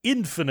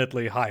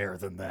infinitely higher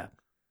than that.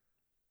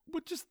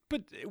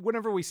 But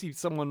whenever we see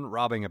someone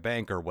robbing a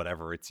bank or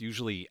whatever, it's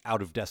usually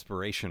out of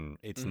desperation.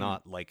 It's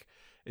not like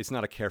it's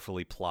not a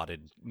carefully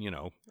plotted,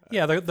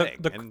 Yeah,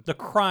 thing. the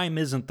crime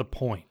isn't the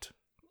point.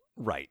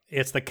 Right.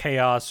 It's the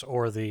chaos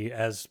or the,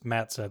 as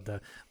Matt said,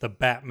 the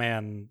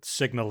Batman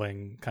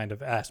signaling kind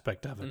of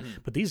aspect of it.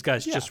 But these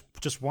guys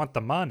just want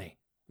the money.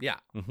 Yeah.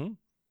 Mm-hmm.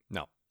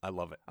 No, I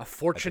love it. A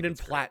fortune in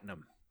it's great.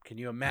 platinum. Can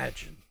you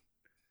imagine?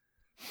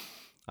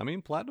 I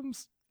mean,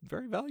 platinum's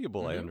very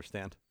valuable. I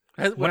understand.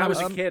 When I was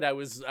a kid, I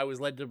was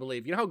led to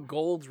believe. You know how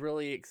gold's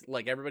really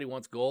like everybody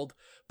wants gold.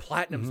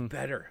 Platinum's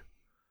better.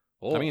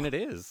 Oh. I mean, it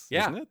is,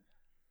 Yeah. isn't it?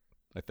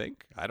 I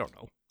think. I don't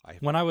know.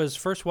 When I was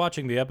first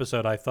watching the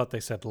episode, I thought they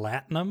said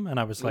latinum, and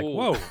I was like, Ooh.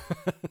 whoa.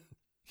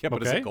 Yeah,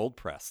 but is Okay. it gold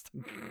pressed?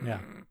 Yeah.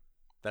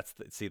 That's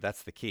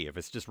the key. If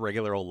it's just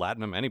regular old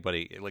latinum,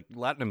 anybody like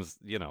latinum's,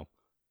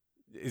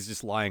 is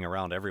just lying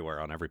around everywhere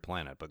on every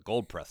planet. But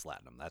gold pressed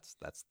latinum, that's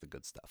the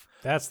good stuff.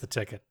 That's the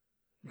ticket.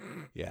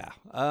 Yeah.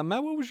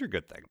 Matt, what was your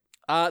good thing?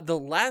 The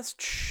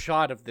last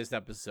shot of this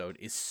episode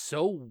is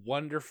so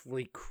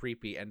wonderfully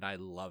creepy, and I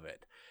love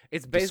it.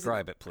 It's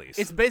Describe it, please.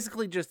 It's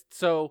basically just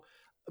so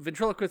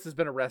ventriloquist has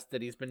been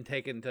arrested. He's been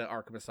taken to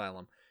Arkham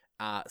Asylum.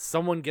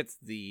 Someone gets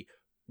the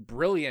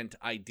brilliant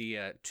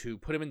idea to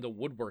put him in the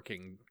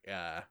woodworking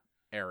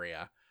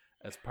area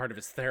as part of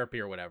his therapy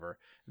or whatever.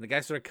 And the guy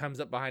sort of comes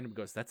up behind him and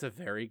goes, "That's a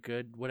very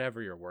good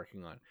whatever you're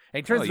working on." And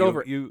he turns it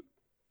over.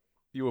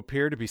 You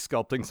appear to be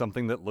sculpting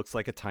something that looks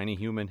like a tiny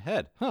human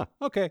head. Huh.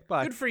 Okay,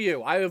 bye. Good for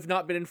you. I have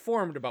not been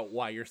informed about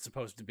why you're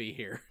supposed to be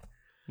here.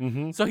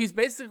 Mm-hmm. So he's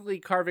basically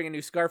carving a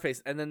new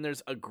Scarface, and then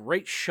there's a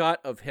great shot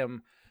of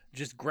him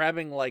just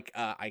grabbing, like,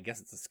 I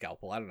guess it's a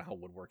scalpel. I don't know how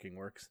woodworking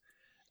works.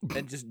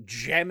 And just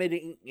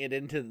jamming it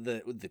into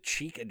the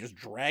cheek and just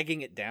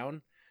dragging it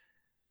down.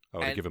 Oh,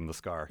 to give him the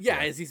scar. Yeah,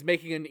 as he's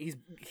making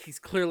he's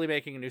clearly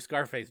making a new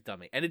Scarface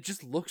dummy, and it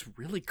just looks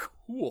really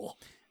cool.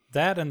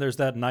 That, and there's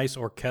that nice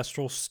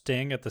orchestral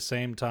sting at the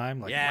same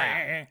time. Like,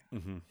 Yeah.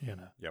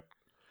 Yep.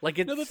 Like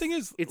it's the thing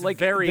is, it's like,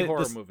 very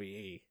horror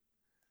movie.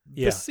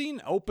 yeah. The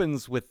scene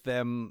opens with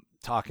them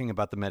talking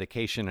about the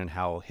medication and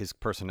how his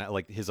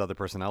other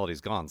personality is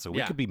gone. So we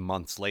Yeah. could be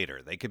months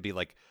later. They could be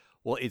like,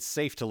 well, it's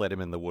safe to let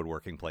him in the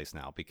woodworking place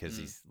now because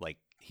he's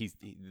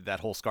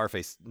that whole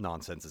Scarface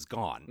nonsense is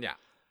gone. Yeah.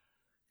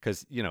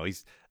 Because,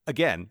 he's,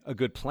 again, a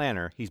good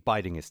planner. He's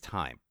biding his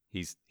time.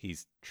 He's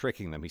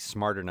tricking them. He's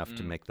smart enough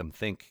to make them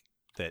think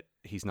that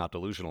he's not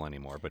delusional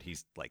anymore, but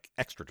he's like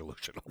extra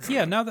delusional.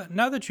 Yeah, now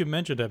that you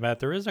mentioned it, Matt,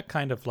 there is a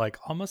kind of like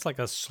almost like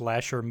a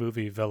slasher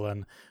movie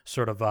villain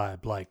sort of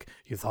vibe. Like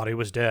you thought he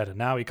was dead and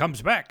now he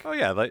comes back. Oh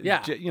yeah,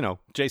 Yeah.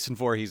 Jason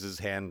Voorhees'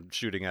 hand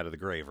shooting out of the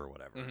grave or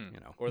whatever.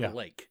 Or Yeah. the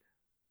lake.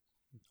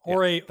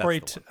 Or Yeah,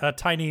 that's the a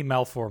tiny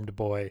malformed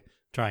boy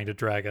trying to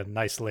drag a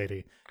nice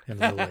lady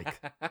into the lake.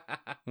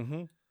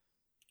 Mm-hmm.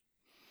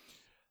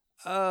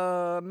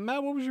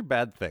 Matt, what was your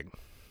bad thing?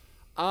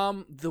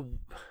 I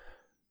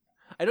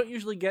don't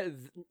usually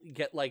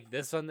get like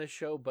this on this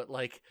show, but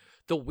like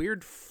the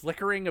weird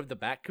flickering of the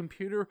Bat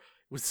computer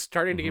was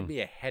starting to give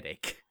me a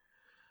headache.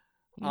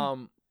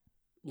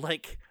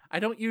 Like I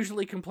don't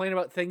usually complain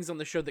about things on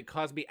the show that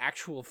cause me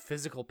actual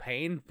physical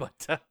pain,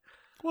 but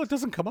Well, it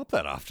doesn't come up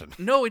that often.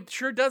 no, it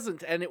sure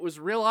doesn't, and it was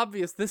real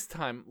obvious this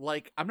time.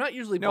 Like I'm not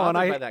usually No, and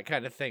bothered by that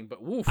kind of thing,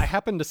 but woof. I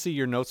happened to see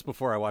your notes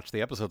before I watched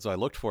the episode, so I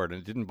looked for it, and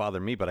it didn't bother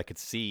me, but I could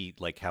see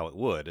like how it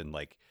would, and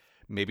like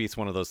maybe it's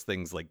one of those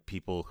things like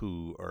people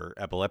who are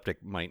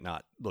epileptic might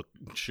not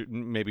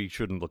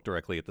shouldn't look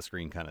directly at the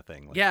screen kind of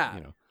thing. Like, Yeah.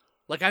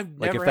 Like I've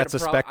like never if that's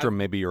had a a spectrum,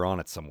 maybe you're on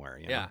it somewhere.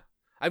 You know? Yeah.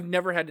 I've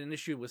never had an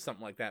issue with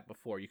something like that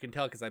before. You can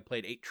tell because I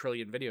played 8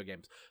 trillion video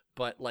games.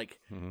 But, like,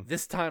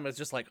 this time it's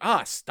just like,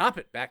 stop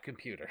it, Bat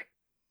computer.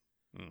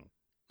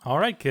 All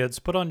right, kids,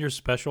 put on your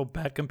special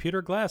Bat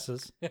computer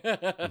glasses.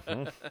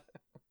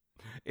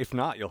 If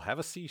not, you'll have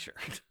a seizure.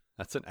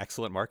 That's an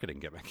excellent marketing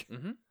gimmick.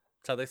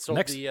 That's how they sold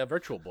Next- the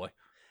Virtual Boy.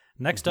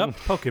 Next up,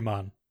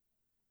 Pokemon.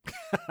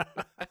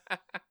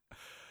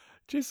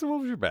 Jason, what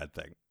was your bad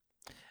thing?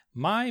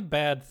 My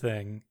bad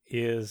thing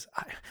is,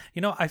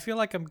 I feel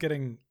like I'm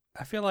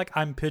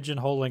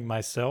pigeonholing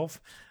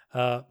myself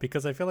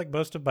because I feel like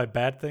most of my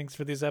bad things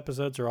for these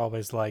episodes are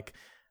always like,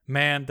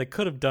 man, they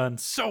could have done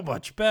so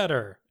much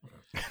better.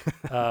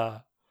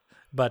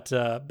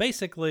 But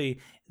basically,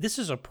 this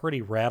is a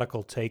pretty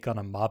radical take on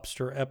a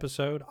mobster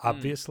episode,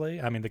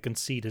 obviously. I mean, the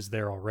conceit is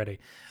there already.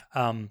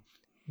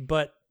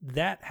 But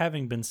that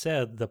having been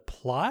said, the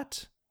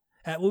plot...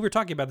 we were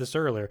talking about this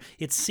earlier.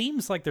 It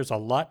seems like there's a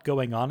lot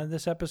going on in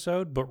this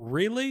episode, but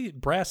really,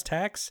 brass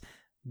tacks,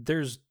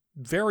 there's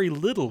very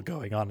little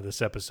going on in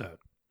this episode.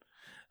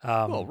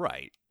 Well,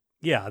 right.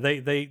 Yeah,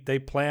 they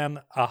plan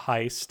a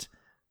heist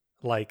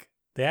like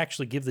they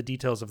actually give the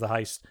details of the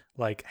heist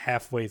like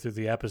halfway through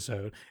the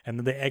episode, and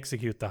then they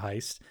execute the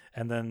heist,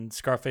 and then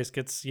Scarface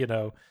gets,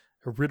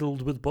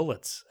 riddled with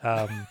bullets.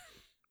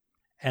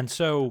 And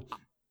so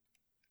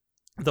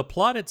the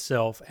plot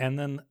itself, and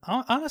then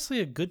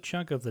honestly a good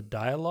chunk of the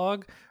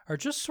dialogue are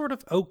just sort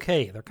of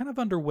okay. They're kind of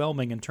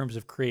underwhelming in terms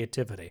of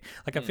creativity.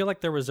 Like I feel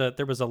like there was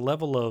a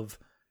level of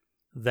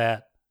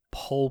that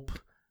pulp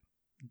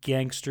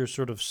gangster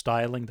sort of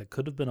styling that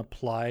could have been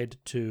applied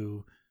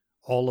to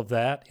all of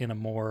that in a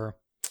more,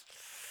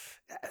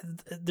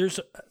 there's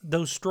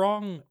those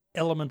strong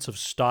elements of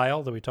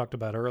style that we talked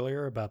about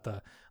earlier, about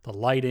the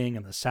lighting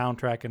and the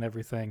soundtrack and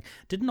everything,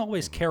 didn't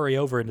always carry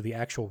over into the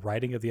actual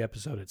writing of the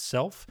episode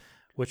itself,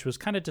 which was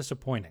kind of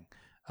disappointing.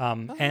 I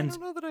don't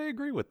know that I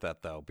agree with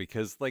that, though,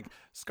 because like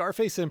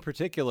Scarface in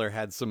particular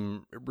had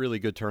some really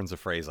good turns of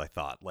phrase, I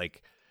thought.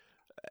 Like,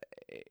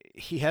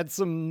 he had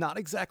some not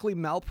exactly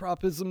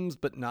malpropisms,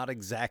 but not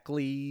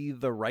exactly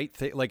the right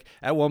thing. Like,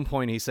 at one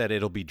point he said,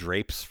 "It'll be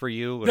drapes for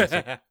you." And it's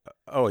like,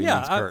 oh, he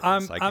means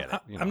curtains. I get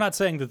it. I'm not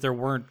saying that there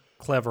weren't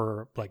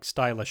clever, like,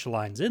 stylish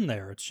lines in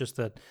there. It's just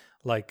that,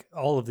 like,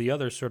 all of the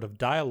other sort of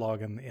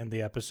dialogue in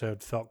the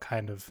episode felt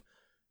kind of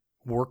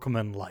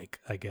workman-like,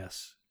 I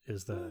guess,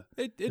 is the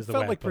It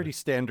felt like pretty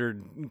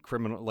standard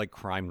criminal, like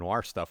crime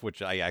noir stuff,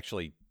 which I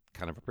actually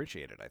kind of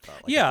appreciated. I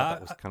thought, like,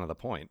 that was kind of the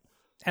point.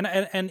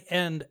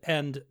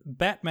 And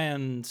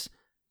Batman's,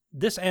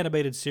 this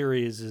animated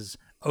series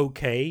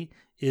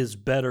is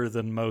better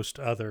than most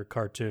other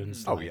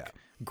cartoons. Oh, like, yeah.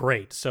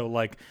 Great. So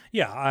like,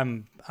 yeah,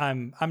 I'm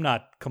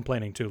not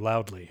complaining too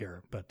loudly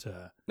here, but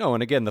no,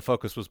 and again, the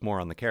focus was more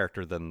on the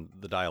character than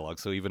the dialogue.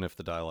 So even if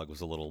the dialogue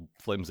was a little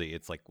flimsy,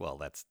 it's like,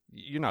 well,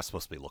 you're not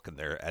supposed to be looking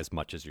there as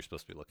much as you're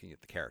supposed to be looking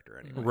at the character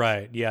anyway.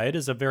 Right. Yeah, it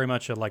is a very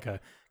much like a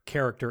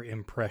character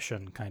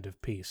impression kind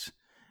of piece.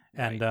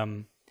 And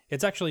Right.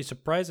 It's actually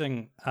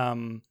surprising.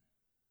 Part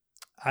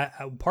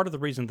of the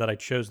reason that I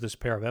chose this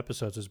pair of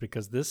episodes is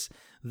because this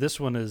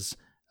one is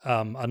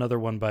another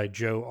one by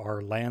Joe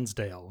R.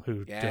 Lansdale,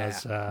 who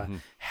does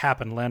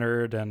Hap and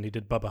Leonard, and he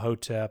did Bubba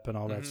Hotep and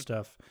all that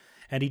stuff.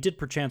 And he did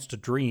Perchance to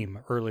Dream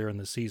earlier in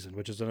the season,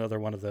 which is another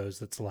one of those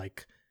that's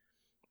like,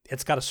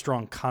 it's got a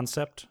strong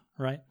concept,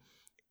 right?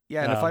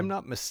 Yeah, and if I'm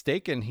not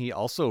mistaken, he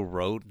also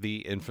wrote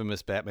the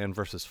infamous Batman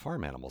versus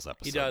Farm Animals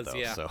episode. He does, though,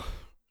 yeah.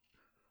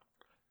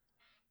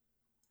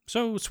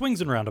 So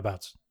swings and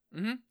roundabouts.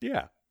 Mm-hmm.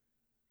 Yeah.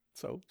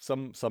 So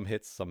some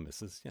hits, some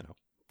misses,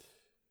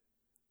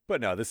 But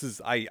no, this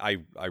is I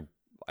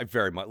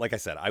very much, like I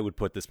said, I would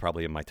put this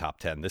probably in my top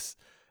 10. This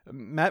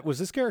Matt, was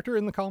this character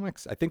in the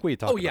comics? I think we had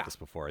talked about this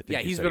before. I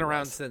think he's been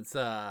around since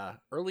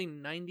early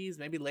 90s,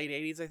 maybe late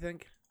 80s, I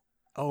think.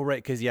 Oh,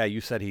 right, because you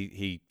said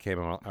he came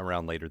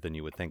around later than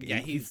you would think.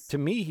 Yeah, to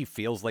me, he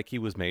feels like he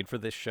was made for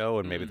this show,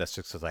 and maybe that's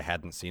just because I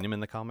hadn't seen him in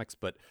the comics.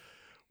 But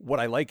what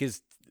I like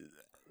is,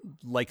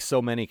 like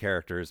so many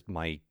characters,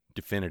 my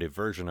definitive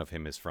version of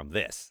him is from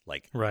this.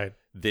 Like, right.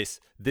 This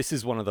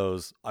is one of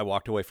those, I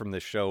walked away from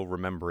this show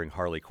remembering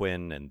Harley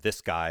Quinn and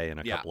this guy and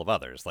a couple of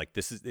others. Like,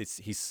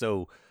 he's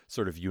so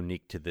sort of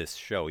unique to this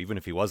show. Even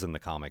if he was in the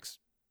comics,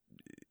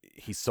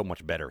 he's so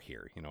much better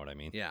here. You know what I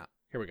mean? Yeah.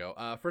 Here we go.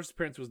 First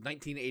appearance was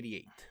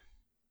 1988.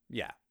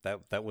 Yeah,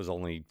 that was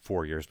only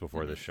 4 years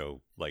before the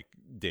show like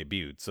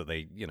debuted. So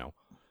they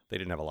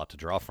didn't have a lot to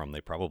draw from. They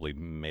probably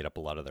made up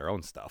a lot of their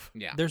own stuff.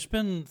 Yeah. There's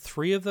been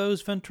 3 of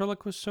those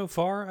ventriloquists so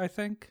far, I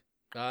think.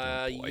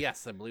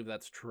 Yes, I believe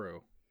that's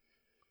true.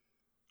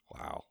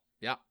 Wow.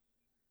 Yeah.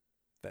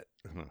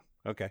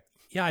 Okay.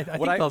 Yeah,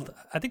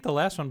 I think the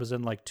last one was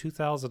in like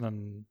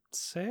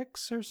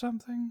 2006 or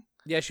something.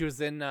 Yeah, she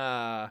was in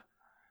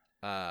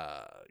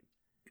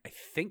I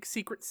think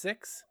Secret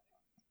Six.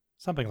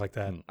 Something like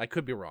that. I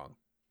could be wrong.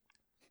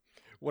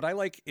 What I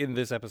like in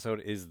this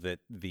episode is that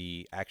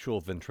the actual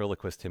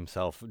ventriloquist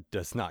himself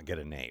does not get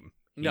a name.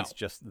 No. He's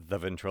just the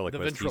ventriloquist.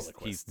 The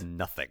ventriloquist. He's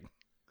nothing.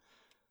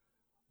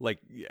 Like,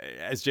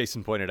 as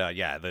Jason pointed out,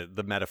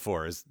 the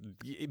metaphor is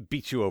it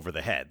beats you over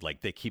the head.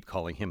 Like, they keep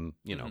calling him,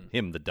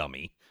 him the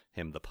dummy,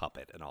 him the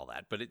puppet, and all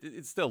that. But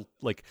it's still,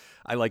 like,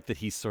 I like that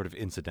he's sort of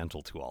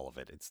incidental to all of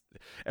it. It's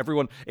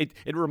everyone. It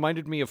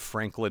reminded me of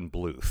Franklin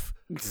Bluth.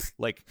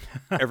 Like,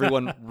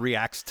 everyone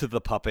reacts to the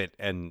puppet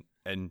and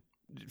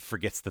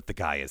forgets that the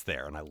guy is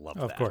there, and I love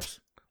that. Of course.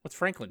 What's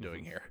Franklin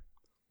doing here?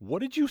 What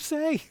did you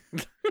say?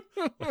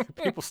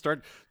 People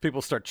start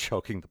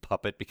choking the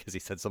puppet because he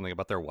said something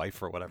about their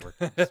wife or whatever.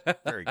 It's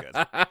very good.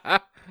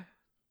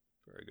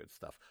 Very good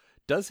stuff.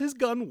 Does his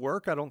gun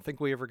work? I don't think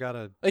we ever got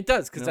a. It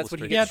does, because that's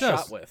what he gets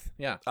shot with.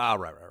 Yeah. Ah,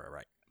 right.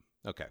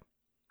 Okay.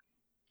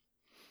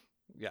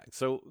 Yeah.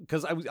 So,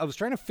 because I was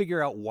trying to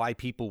figure out why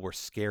people were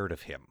scared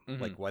of him,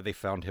 like why they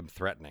found him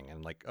threatening,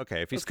 and like,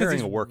 okay, if he's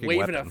carrying a working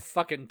waving weapon, a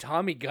fucking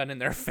Tommy gun in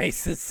their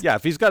faces. yeah,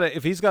 if he's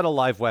got a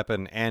live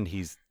weapon and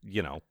he's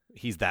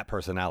that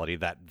personality,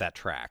 that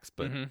tracks.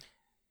 But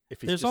if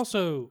he's there's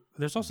also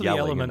the yelling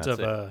element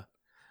and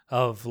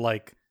of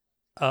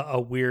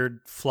a weird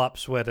flop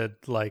sweated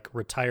like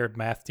retired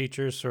math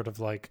teacher sort of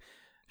like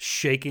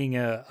shaking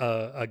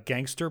a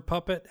gangster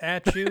puppet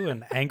at you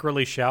and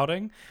angrily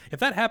shouting. If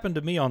that happened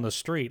to me on the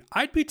street,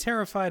 I'd be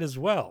terrified as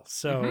well.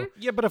 So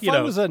Yeah, but if you I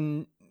know, was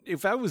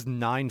if I was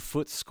 9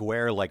 foot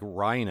square like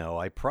Rhino,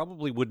 I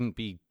probably wouldn't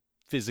be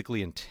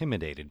physically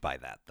intimidated by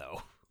that,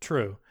 though.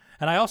 true.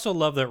 And I also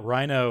love that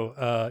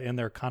Rhino in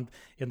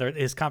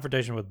his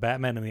confrontation with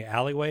Batman in the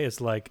alleyway is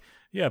like,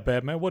 "Yeah,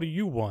 Batman, what do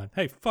you want?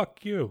 Hey,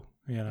 fuck you."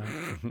 You know.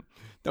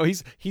 No,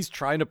 he's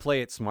trying to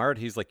play it smart.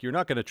 He's like, "You're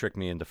not going to trick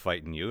me into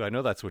fighting you. I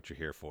know that's what you're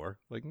here for."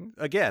 Like,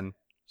 again,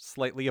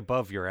 slightly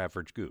above your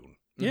average goon,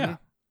 Yeah.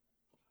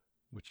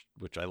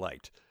 which I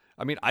liked.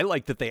 I mean, I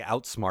like that they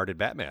outsmarted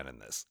Batman in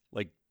this.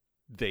 Like,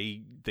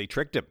 they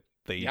tricked him.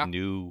 They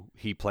knew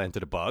he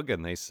planted a bug,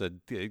 and they said,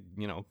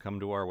 "Come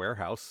to our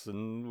warehouse,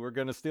 and we're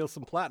going to steal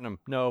some platinum."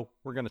 No,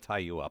 we're going to tie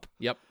you up.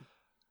 Yep.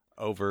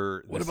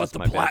 Over. What this about is the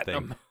my bad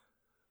platinum?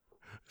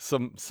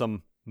 thing.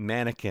 Some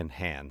mannequin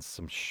hands,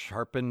 some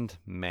sharpened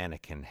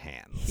mannequin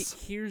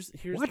hands. Here's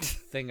What? the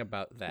thing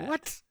about that.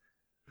 What?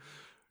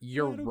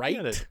 You're I don't get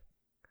right, it.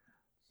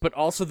 but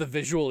also the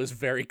visual is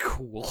very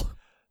cool.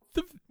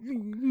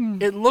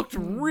 It looked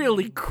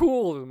really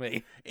cool to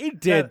me. It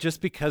did, just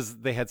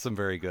because they had some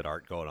very good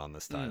art going on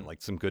this time, like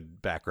some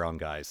good background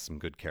guys, some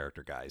good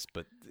character guys,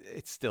 but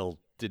it still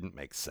didn't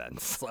make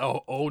sense.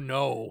 Oh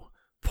no,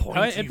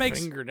 pointy it makes-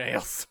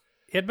 fingernails.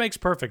 It makes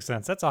perfect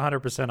sense. That's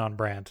 100% on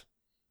brand.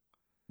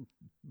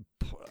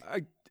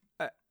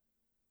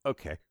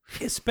 Okay.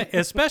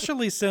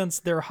 Especially since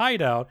their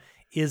hideout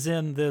is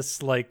in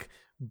this like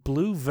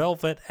blue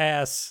velvet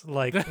ass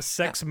like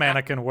sex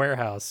mannequin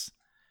warehouse.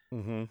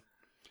 Mm-hmm.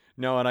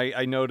 No, and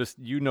I noticed,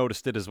 you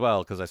noticed it as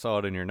well, because I saw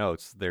it in your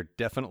notes. They're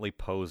definitely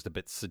posed a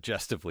bit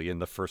suggestively in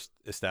the first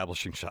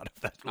establishing shot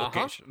of that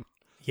location.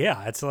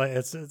 Yeah, it's like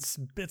it's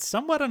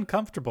somewhat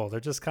uncomfortable. They're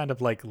just kind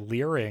of like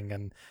leering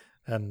and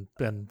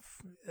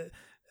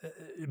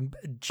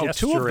gesturing.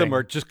 Two of them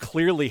are just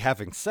clearly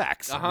having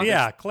sex.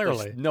 Yeah,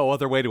 clearly. There's no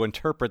other way to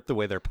interpret the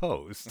way they're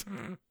posed.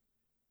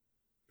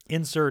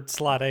 Insert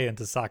slot A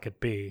into socket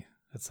B,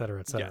 et cetera,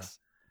 et cetera. Yes,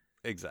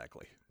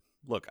 exactly.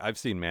 Look, I've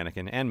seen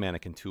Mannequin and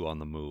Mannequin 2 on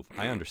the move.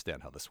 I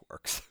understand how this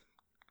works.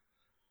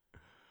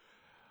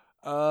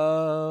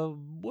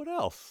 What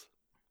else?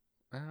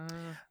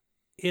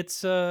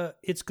 It's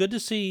good to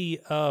see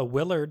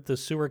Willard, the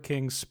Sewer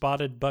King's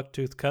spotted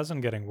bucktooth cousin,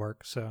 getting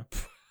work. So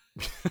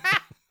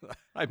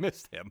I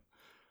missed him.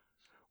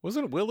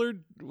 Wasn't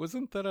Willard?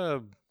 Wasn't that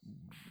a?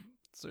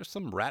 Is there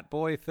some rat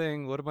boy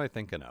thing? What am I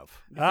thinking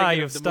of?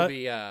 Thinking of the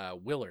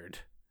movie Willard.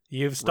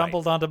 You've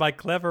stumbled onto my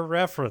clever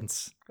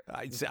reference.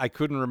 I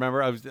couldn't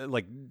remember. I was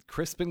like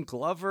Crispin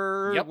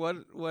Glover. Yep.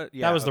 What?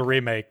 Yeah, That was the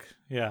remake.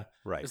 Yeah.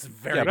 right. It's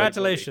very Yeah, but-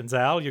 Congratulations,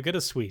 Al. You get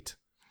a suite.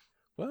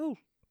 Well,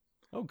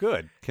 oh,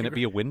 good. Can it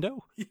be a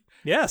window?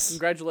 Yes.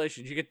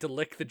 Congratulations, you get to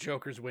lick the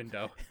Joker's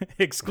window.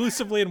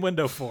 Exclusively in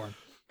window form.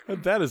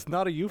 That is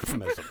not a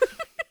euphemism.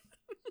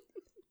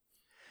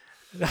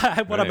 What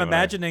I'm Anyway.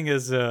 imagining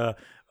is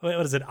what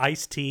is it,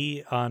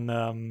 Ice-T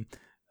on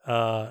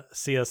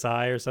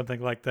CSI or something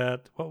like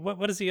that.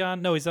 What is he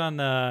on? No, he's on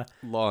Law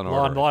and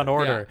Order. Law and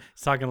Order. Yeah.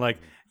 He's talking like,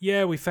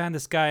 yeah, we found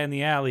this guy in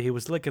the alley. He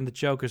was licking the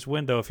Joker's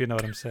window, if you know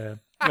what I'm saying.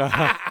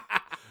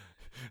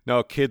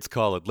 No, kids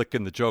call it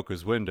licking the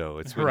Joker's window.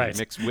 It's when Right. you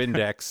mix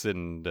Windex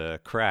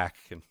and crack,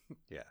 and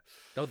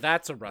No,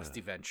 that's a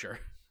rusty venture.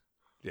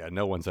 yeah,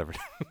 no one's ever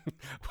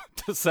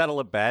to settle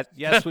a bet.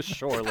 Yes, with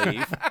shore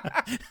leave.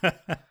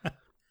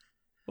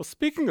 Well,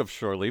 speaking of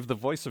shore leave, the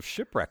voice of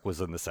Shipwreck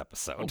was in this Oh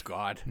episode.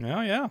 God.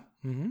 Oh, yeah.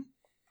 Mm-hmm.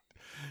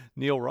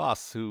 Neil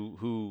Ross,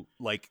 who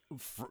like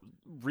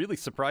really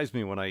surprised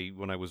me when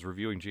I was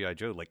reviewing G.I.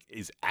 Joe, like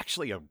is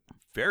actually a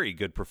very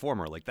good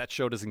performer. Like that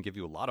show doesn't give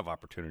you a lot of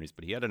opportunities,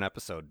 but he had an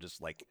episode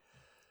just like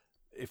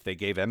if they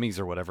gave Emmys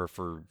or whatever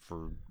for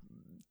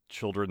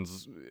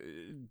children's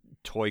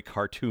toy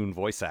cartoon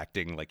voice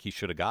acting, like he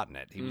should have gotten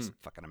it. He was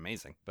fucking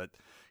amazing. But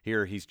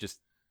here he's just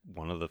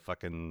one of the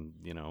fucking,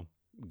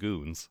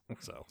 goons.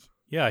 So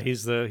Yeah,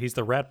 he's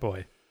the rat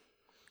boy.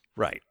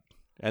 right.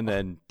 And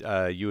then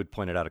you had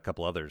pointed out a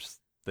couple others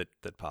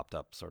that popped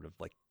up, sort of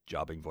like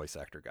jobbing voice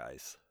actor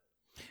guys.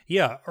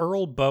 Yeah,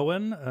 Earl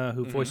Bowen,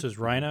 who voices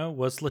Rhino,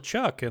 was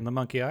LeChuck in the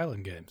Monkey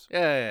Island games.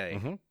 Yay.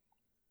 Mm-hmm.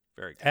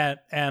 Very good.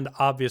 And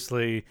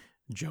obviously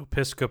Joe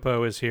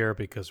Piscopo is here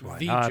because why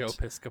The not? Joe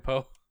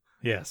Piscopo.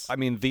 Yes, I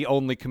mean, the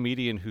only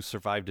comedian who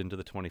survived into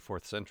the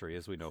 24th century,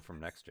 as we know from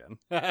Next Gen.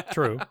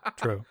 true.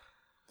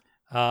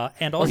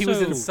 And also, Well, he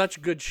was in such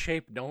good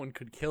shape, no one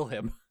could kill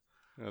him.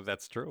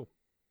 That's true.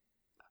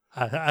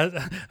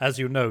 as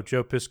you know,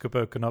 Joe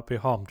Piscopo cannot be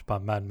harmed by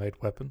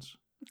man-made weapons.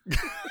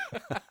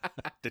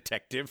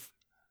 Detective.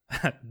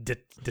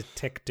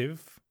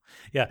 Detective.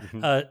 Yeah.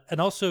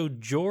 And also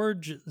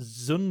George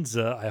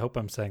Zunza, I hope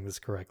I'm saying this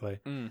correctly,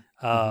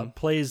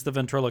 plays the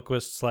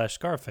ventriloquist /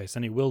 Scarface,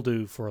 and he will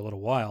do for a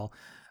little while.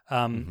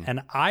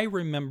 And I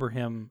remember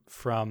him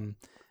from,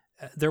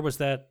 there was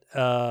that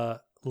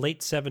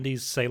late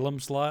 70s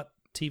Salem's Lot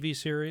TV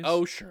series.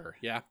 Oh, sure.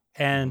 Yeah.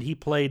 And he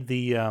played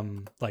the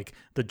like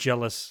the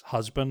jealous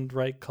husband,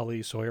 right?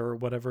 Cully Sawyer or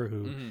whatever,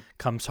 who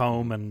comes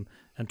home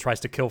and and tries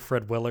to kill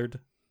Fred Willard.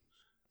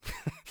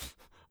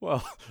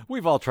 Well,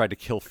 we've all tried to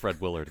kill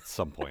Fred Willard at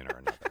some point or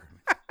another.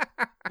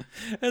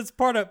 It's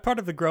part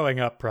of the growing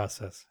up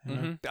process.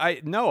 You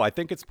know? I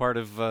think it's part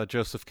of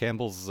Joseph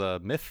Campbell's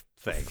myth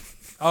thing.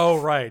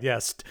 Oh, right.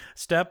 Yes.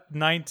 Step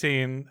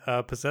 19,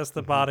 possess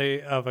the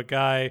body of a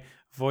guy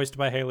voiced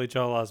by Haley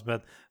Joel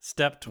Osment.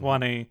 Step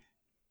 20,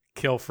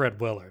 kill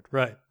Fred Willard.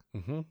 Right.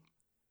 Mm-hmm.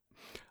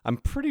 I'm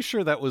pretty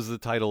sure that was the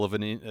title of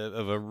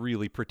of a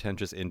really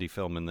pretentious indie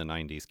film in the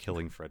 90s,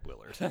 Killing Fred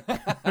Willard.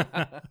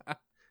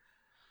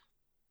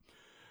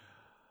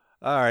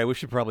 All right, we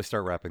should probably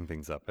start wrapping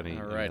things up. Any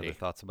other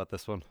thoughts about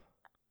this one?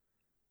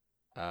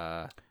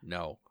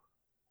 No.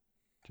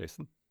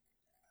 Jason?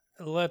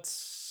 Let's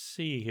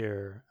see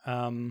here.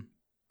 A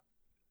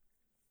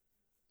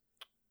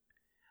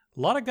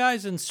lot of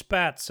guys in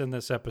spats in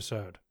this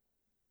episode.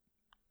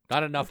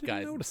 Not enough I didn't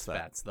guys in notice that.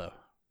 spats, though.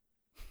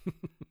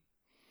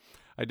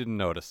 I didn't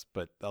notice,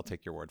 but I'll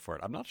take your word for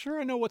it. I'm not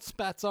sure I know what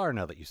spats are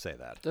now that you say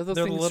that. They're those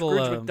They're things the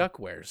little, Scrooge McDuck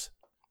wears.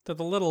 They're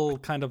the little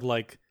kind of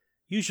like,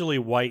 usually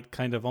white,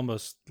 kind of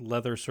almost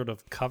leather sort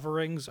of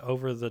coverings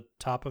over the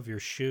top of your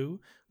shoe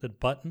that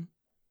button.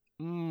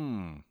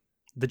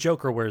 The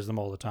Joker wears them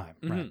all the time,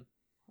 right?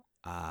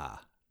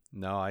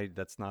 No,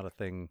 that's not a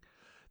thing.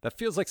 That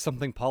feels like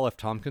something Paul F.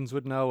 Tompkins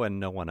would know and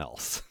no one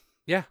else.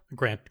 Yeah.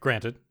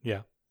 Granted,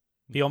 yeah.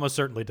 He almost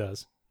certainly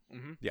does.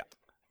 Mm-hmm. Yeah.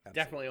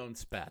 Definitely owns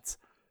spats.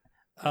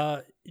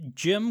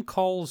 Jim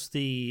calls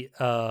the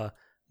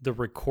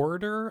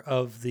recorder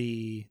of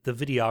the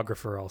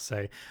videographer, I'll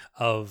say,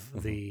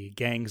 of the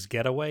gang's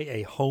getaway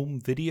a home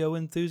video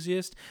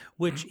enthusiast,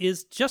 which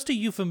is just a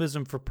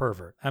euphemism for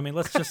pervert. I mean,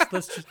 let's just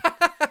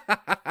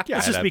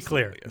be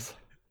clear. Is.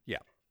 Yeah.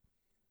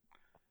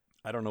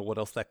 I don't know what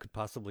else that could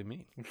possibly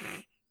mean.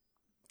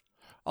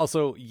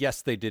 Also,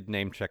 yes, they did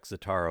name check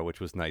Zatara, which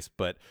was nice,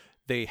 but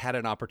they had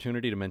an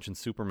opportunity to mention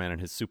Superman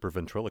and his super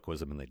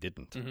ventriloquism, and they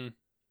didn't. Mm-hmm.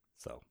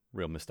 So,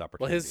 real missed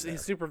opportunity. Well,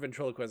 his super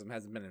ventriloquism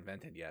hasn't been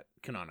invented yet,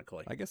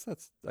 canonically. I guess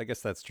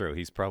that's true.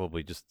 He's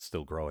probably just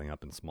still growing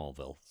up in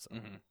Smallville. So.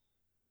 Mm-hmm.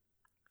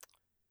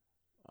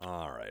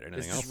 All right. Anything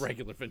It's else? just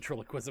regular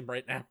ventriloquism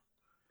right now.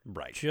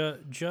 Right.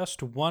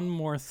 Just one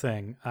more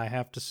thing I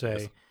have to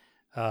say.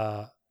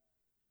 I'm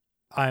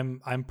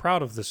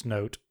proud of this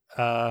note.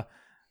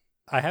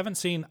 I haven't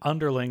seen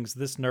underlings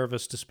this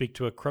nervous to speak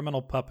to a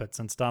criminal puppet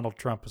since Donald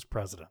Trump was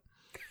president.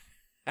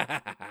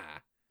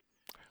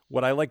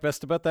 What I like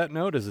best about that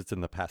note is it's in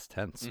the past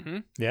tense. Mm-hmm.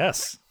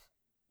 Yes.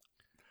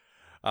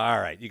 All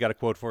right. You got a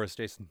quote for us,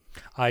 Jason?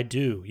 I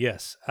do,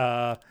 yes.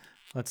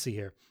 Let's see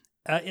here.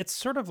 It's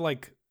sort of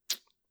like,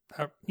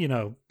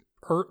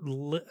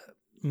 early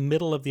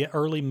middle of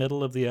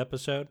the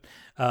episode.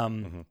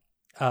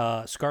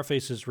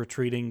 Scarface is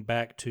retreating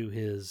back to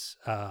his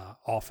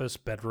office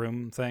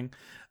bedroom thing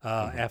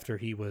after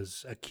he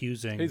was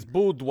accusing his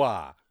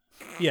boudoir.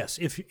 Yes,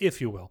 if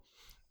you will,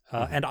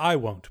 and I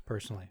won't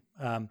personally.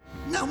 Now,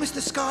 Mr.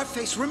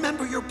 Scarface,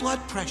 remember your blood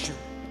pressure.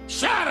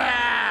 Shut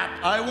up!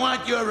 I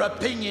want your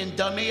opinion,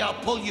 dummy. I'll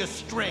pull your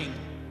string.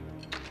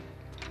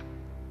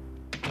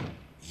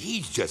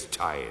 He's just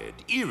tired,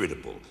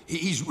 irritable.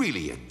 He's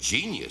really a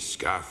genius,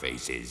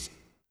 Scarface is.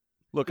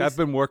 Look, I've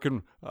been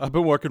working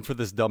for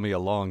this dummy a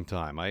long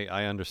time.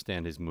 I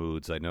understand his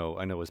moods. I know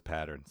his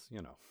patterns,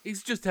 you know.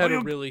 He's just had a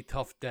really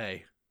tough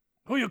day.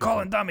 Who you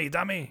calling dummy?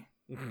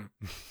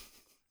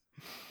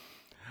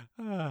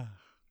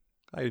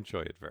 I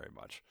enjoy it very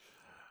much.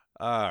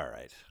 All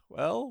right.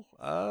 Well,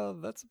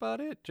 that's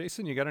about it.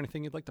 Jason, you got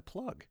anything you'd like to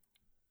plug?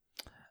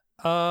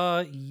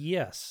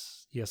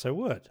 Yes, I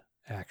would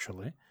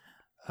actually.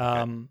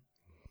 Okay.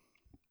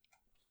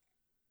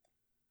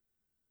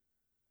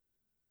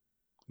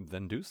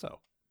 Then do so.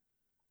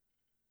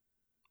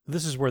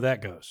 This is where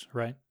that goes,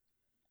 right?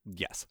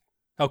 Yes.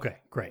 Okay,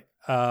 great.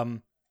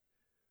 You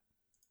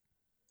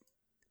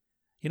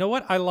know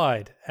what? I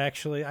lied.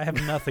 Actually, I have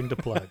nothing to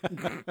plug.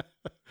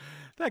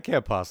 That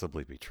can't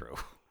possibly be true.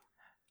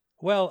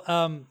 Well,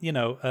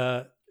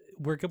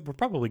 we're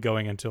probably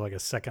going into like a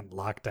second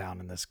lockdown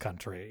in this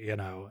country,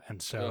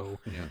 and so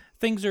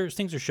things are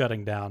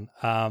shutting down.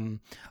 I'm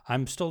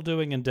still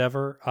doing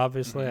Endeavor,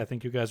 obviously. I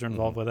think you guys are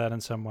involved with that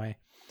in some way.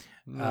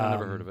 No,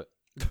 never heard of it.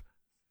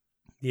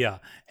 Yeah,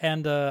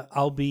 and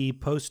I'll be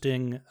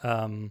posting,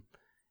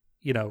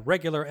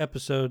 regular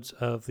episodes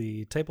of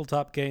the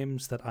tabletop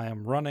games that I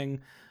am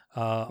running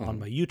on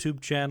my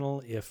YouTube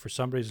channel. If for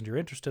some reason you're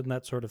interested in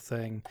that sort of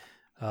thing,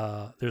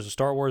 there's a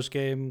Star Wars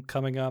game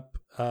coming up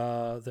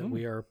that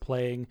we are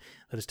playing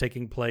that is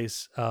taking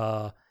place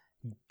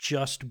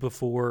just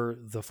before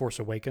The Force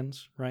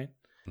Awakens, right?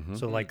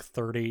 So like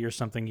 30 or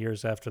something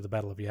years after the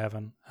Battle of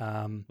Yavin.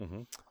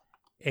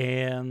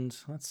 And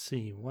let's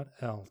see, what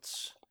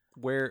else?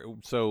 Where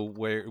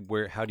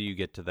how do you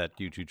get to that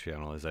YouTube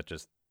channel? Is that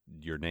just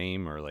your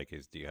name, or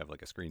do you have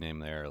like a screen name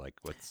there? Like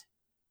what's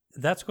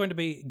That's going to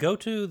be, go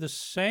to the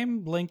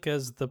same link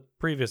as the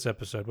previous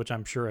episode, which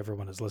I'm sure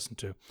everyone has listened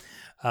to.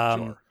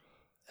 Sure.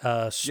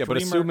 Yeah, but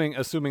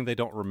assuming they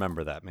don't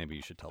remember that, maybe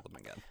you should tell them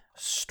again.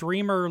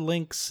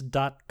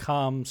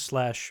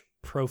 Streamerlinks.com/podcast.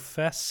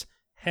 Profess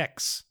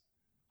Hex.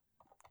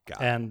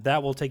 Got it. And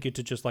that will take you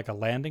to just like a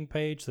landing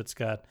page that's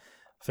got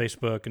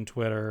Facebook and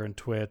Twitter and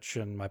Twitch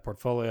and my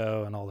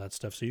portfolio and all that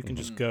stuff. So you can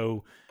just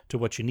go to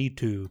what you need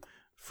to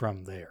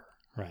from there,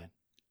 right?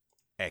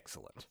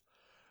 Excellent.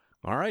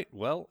 All right.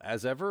 Well,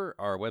 as ever,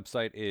 our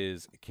website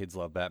is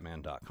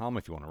kidslovebatman.com.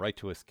 If you want to write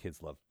to us,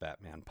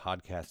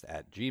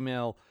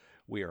 kidslovebatmanpodcast@gmail.com.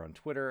 We are on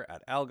Twitter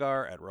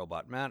 @Algar,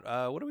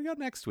 @RobotMatt. What do we got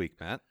next week,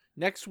 Matt?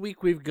 Next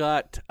week we've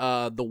got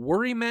the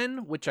Worry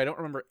Men, which I don't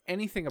remember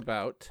anything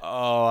about.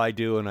 Oh, I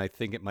do, and I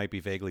think it might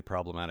be vaguely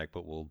problematic,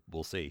 but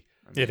we'll see.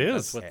 It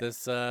is.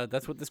 That's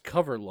what this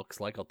cover looks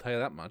like. I'll tell you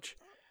that much.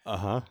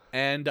 Uh-huh.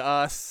 And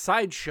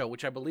Sideshow,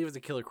 which I believe is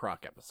a Killer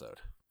Croc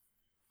episode.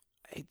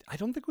 I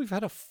don't think we've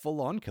had a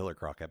full-on Killer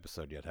Croc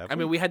episode yet, have we? I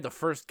mean, we had the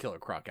first Killer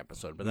Croc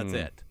episode, but that's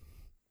it.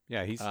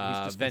 Yeah, he's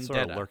just been sort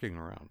Vendetta. of lurking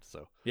around.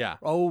 So Yeah,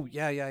 Oh,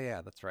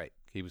 yeah. That's right.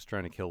 He was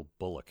trying to kill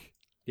Bullock.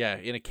 yeah,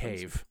 in a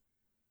cave.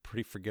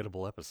 Pretty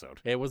forgettable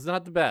episode. It was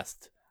not the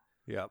best.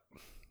 Yep.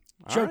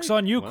 Joke's All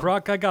right, on you, well,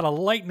 Croc. I got a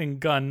lightning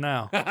gun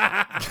now.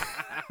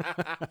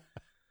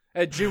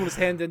 And Jim was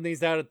handing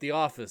these out at the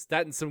office.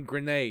 That and some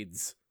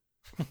grenades.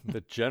 The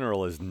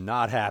general is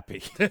not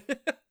happy.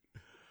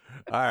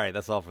 All right,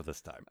 that's all for this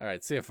time. All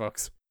right, see you,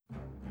 folks.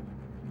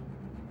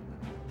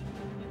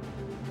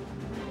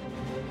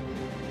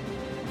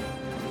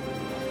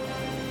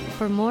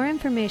 For more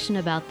information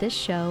about this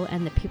show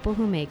and the people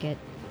who make it,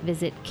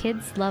 visit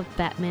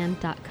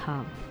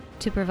kidslovebatman.com.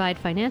 To provide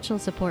financial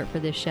support for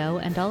this show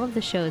and all of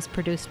the shows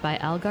produced by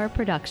Algar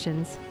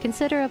Productions,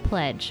 consider a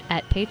pledge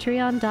at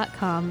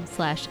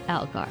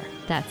patreon.com/Algar.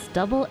 That's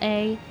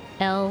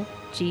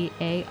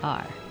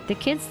AALGAR. The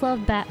Kids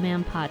Love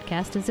Batman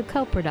podcast is a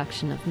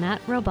co-production of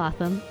Matt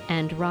Robotham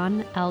and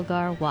Ron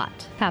Algar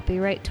Watt.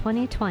 Copyright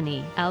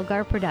 2020,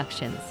 Algar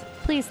Productions.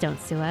 Please don't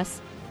sue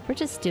us. We're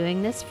just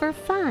doing this for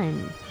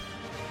fun.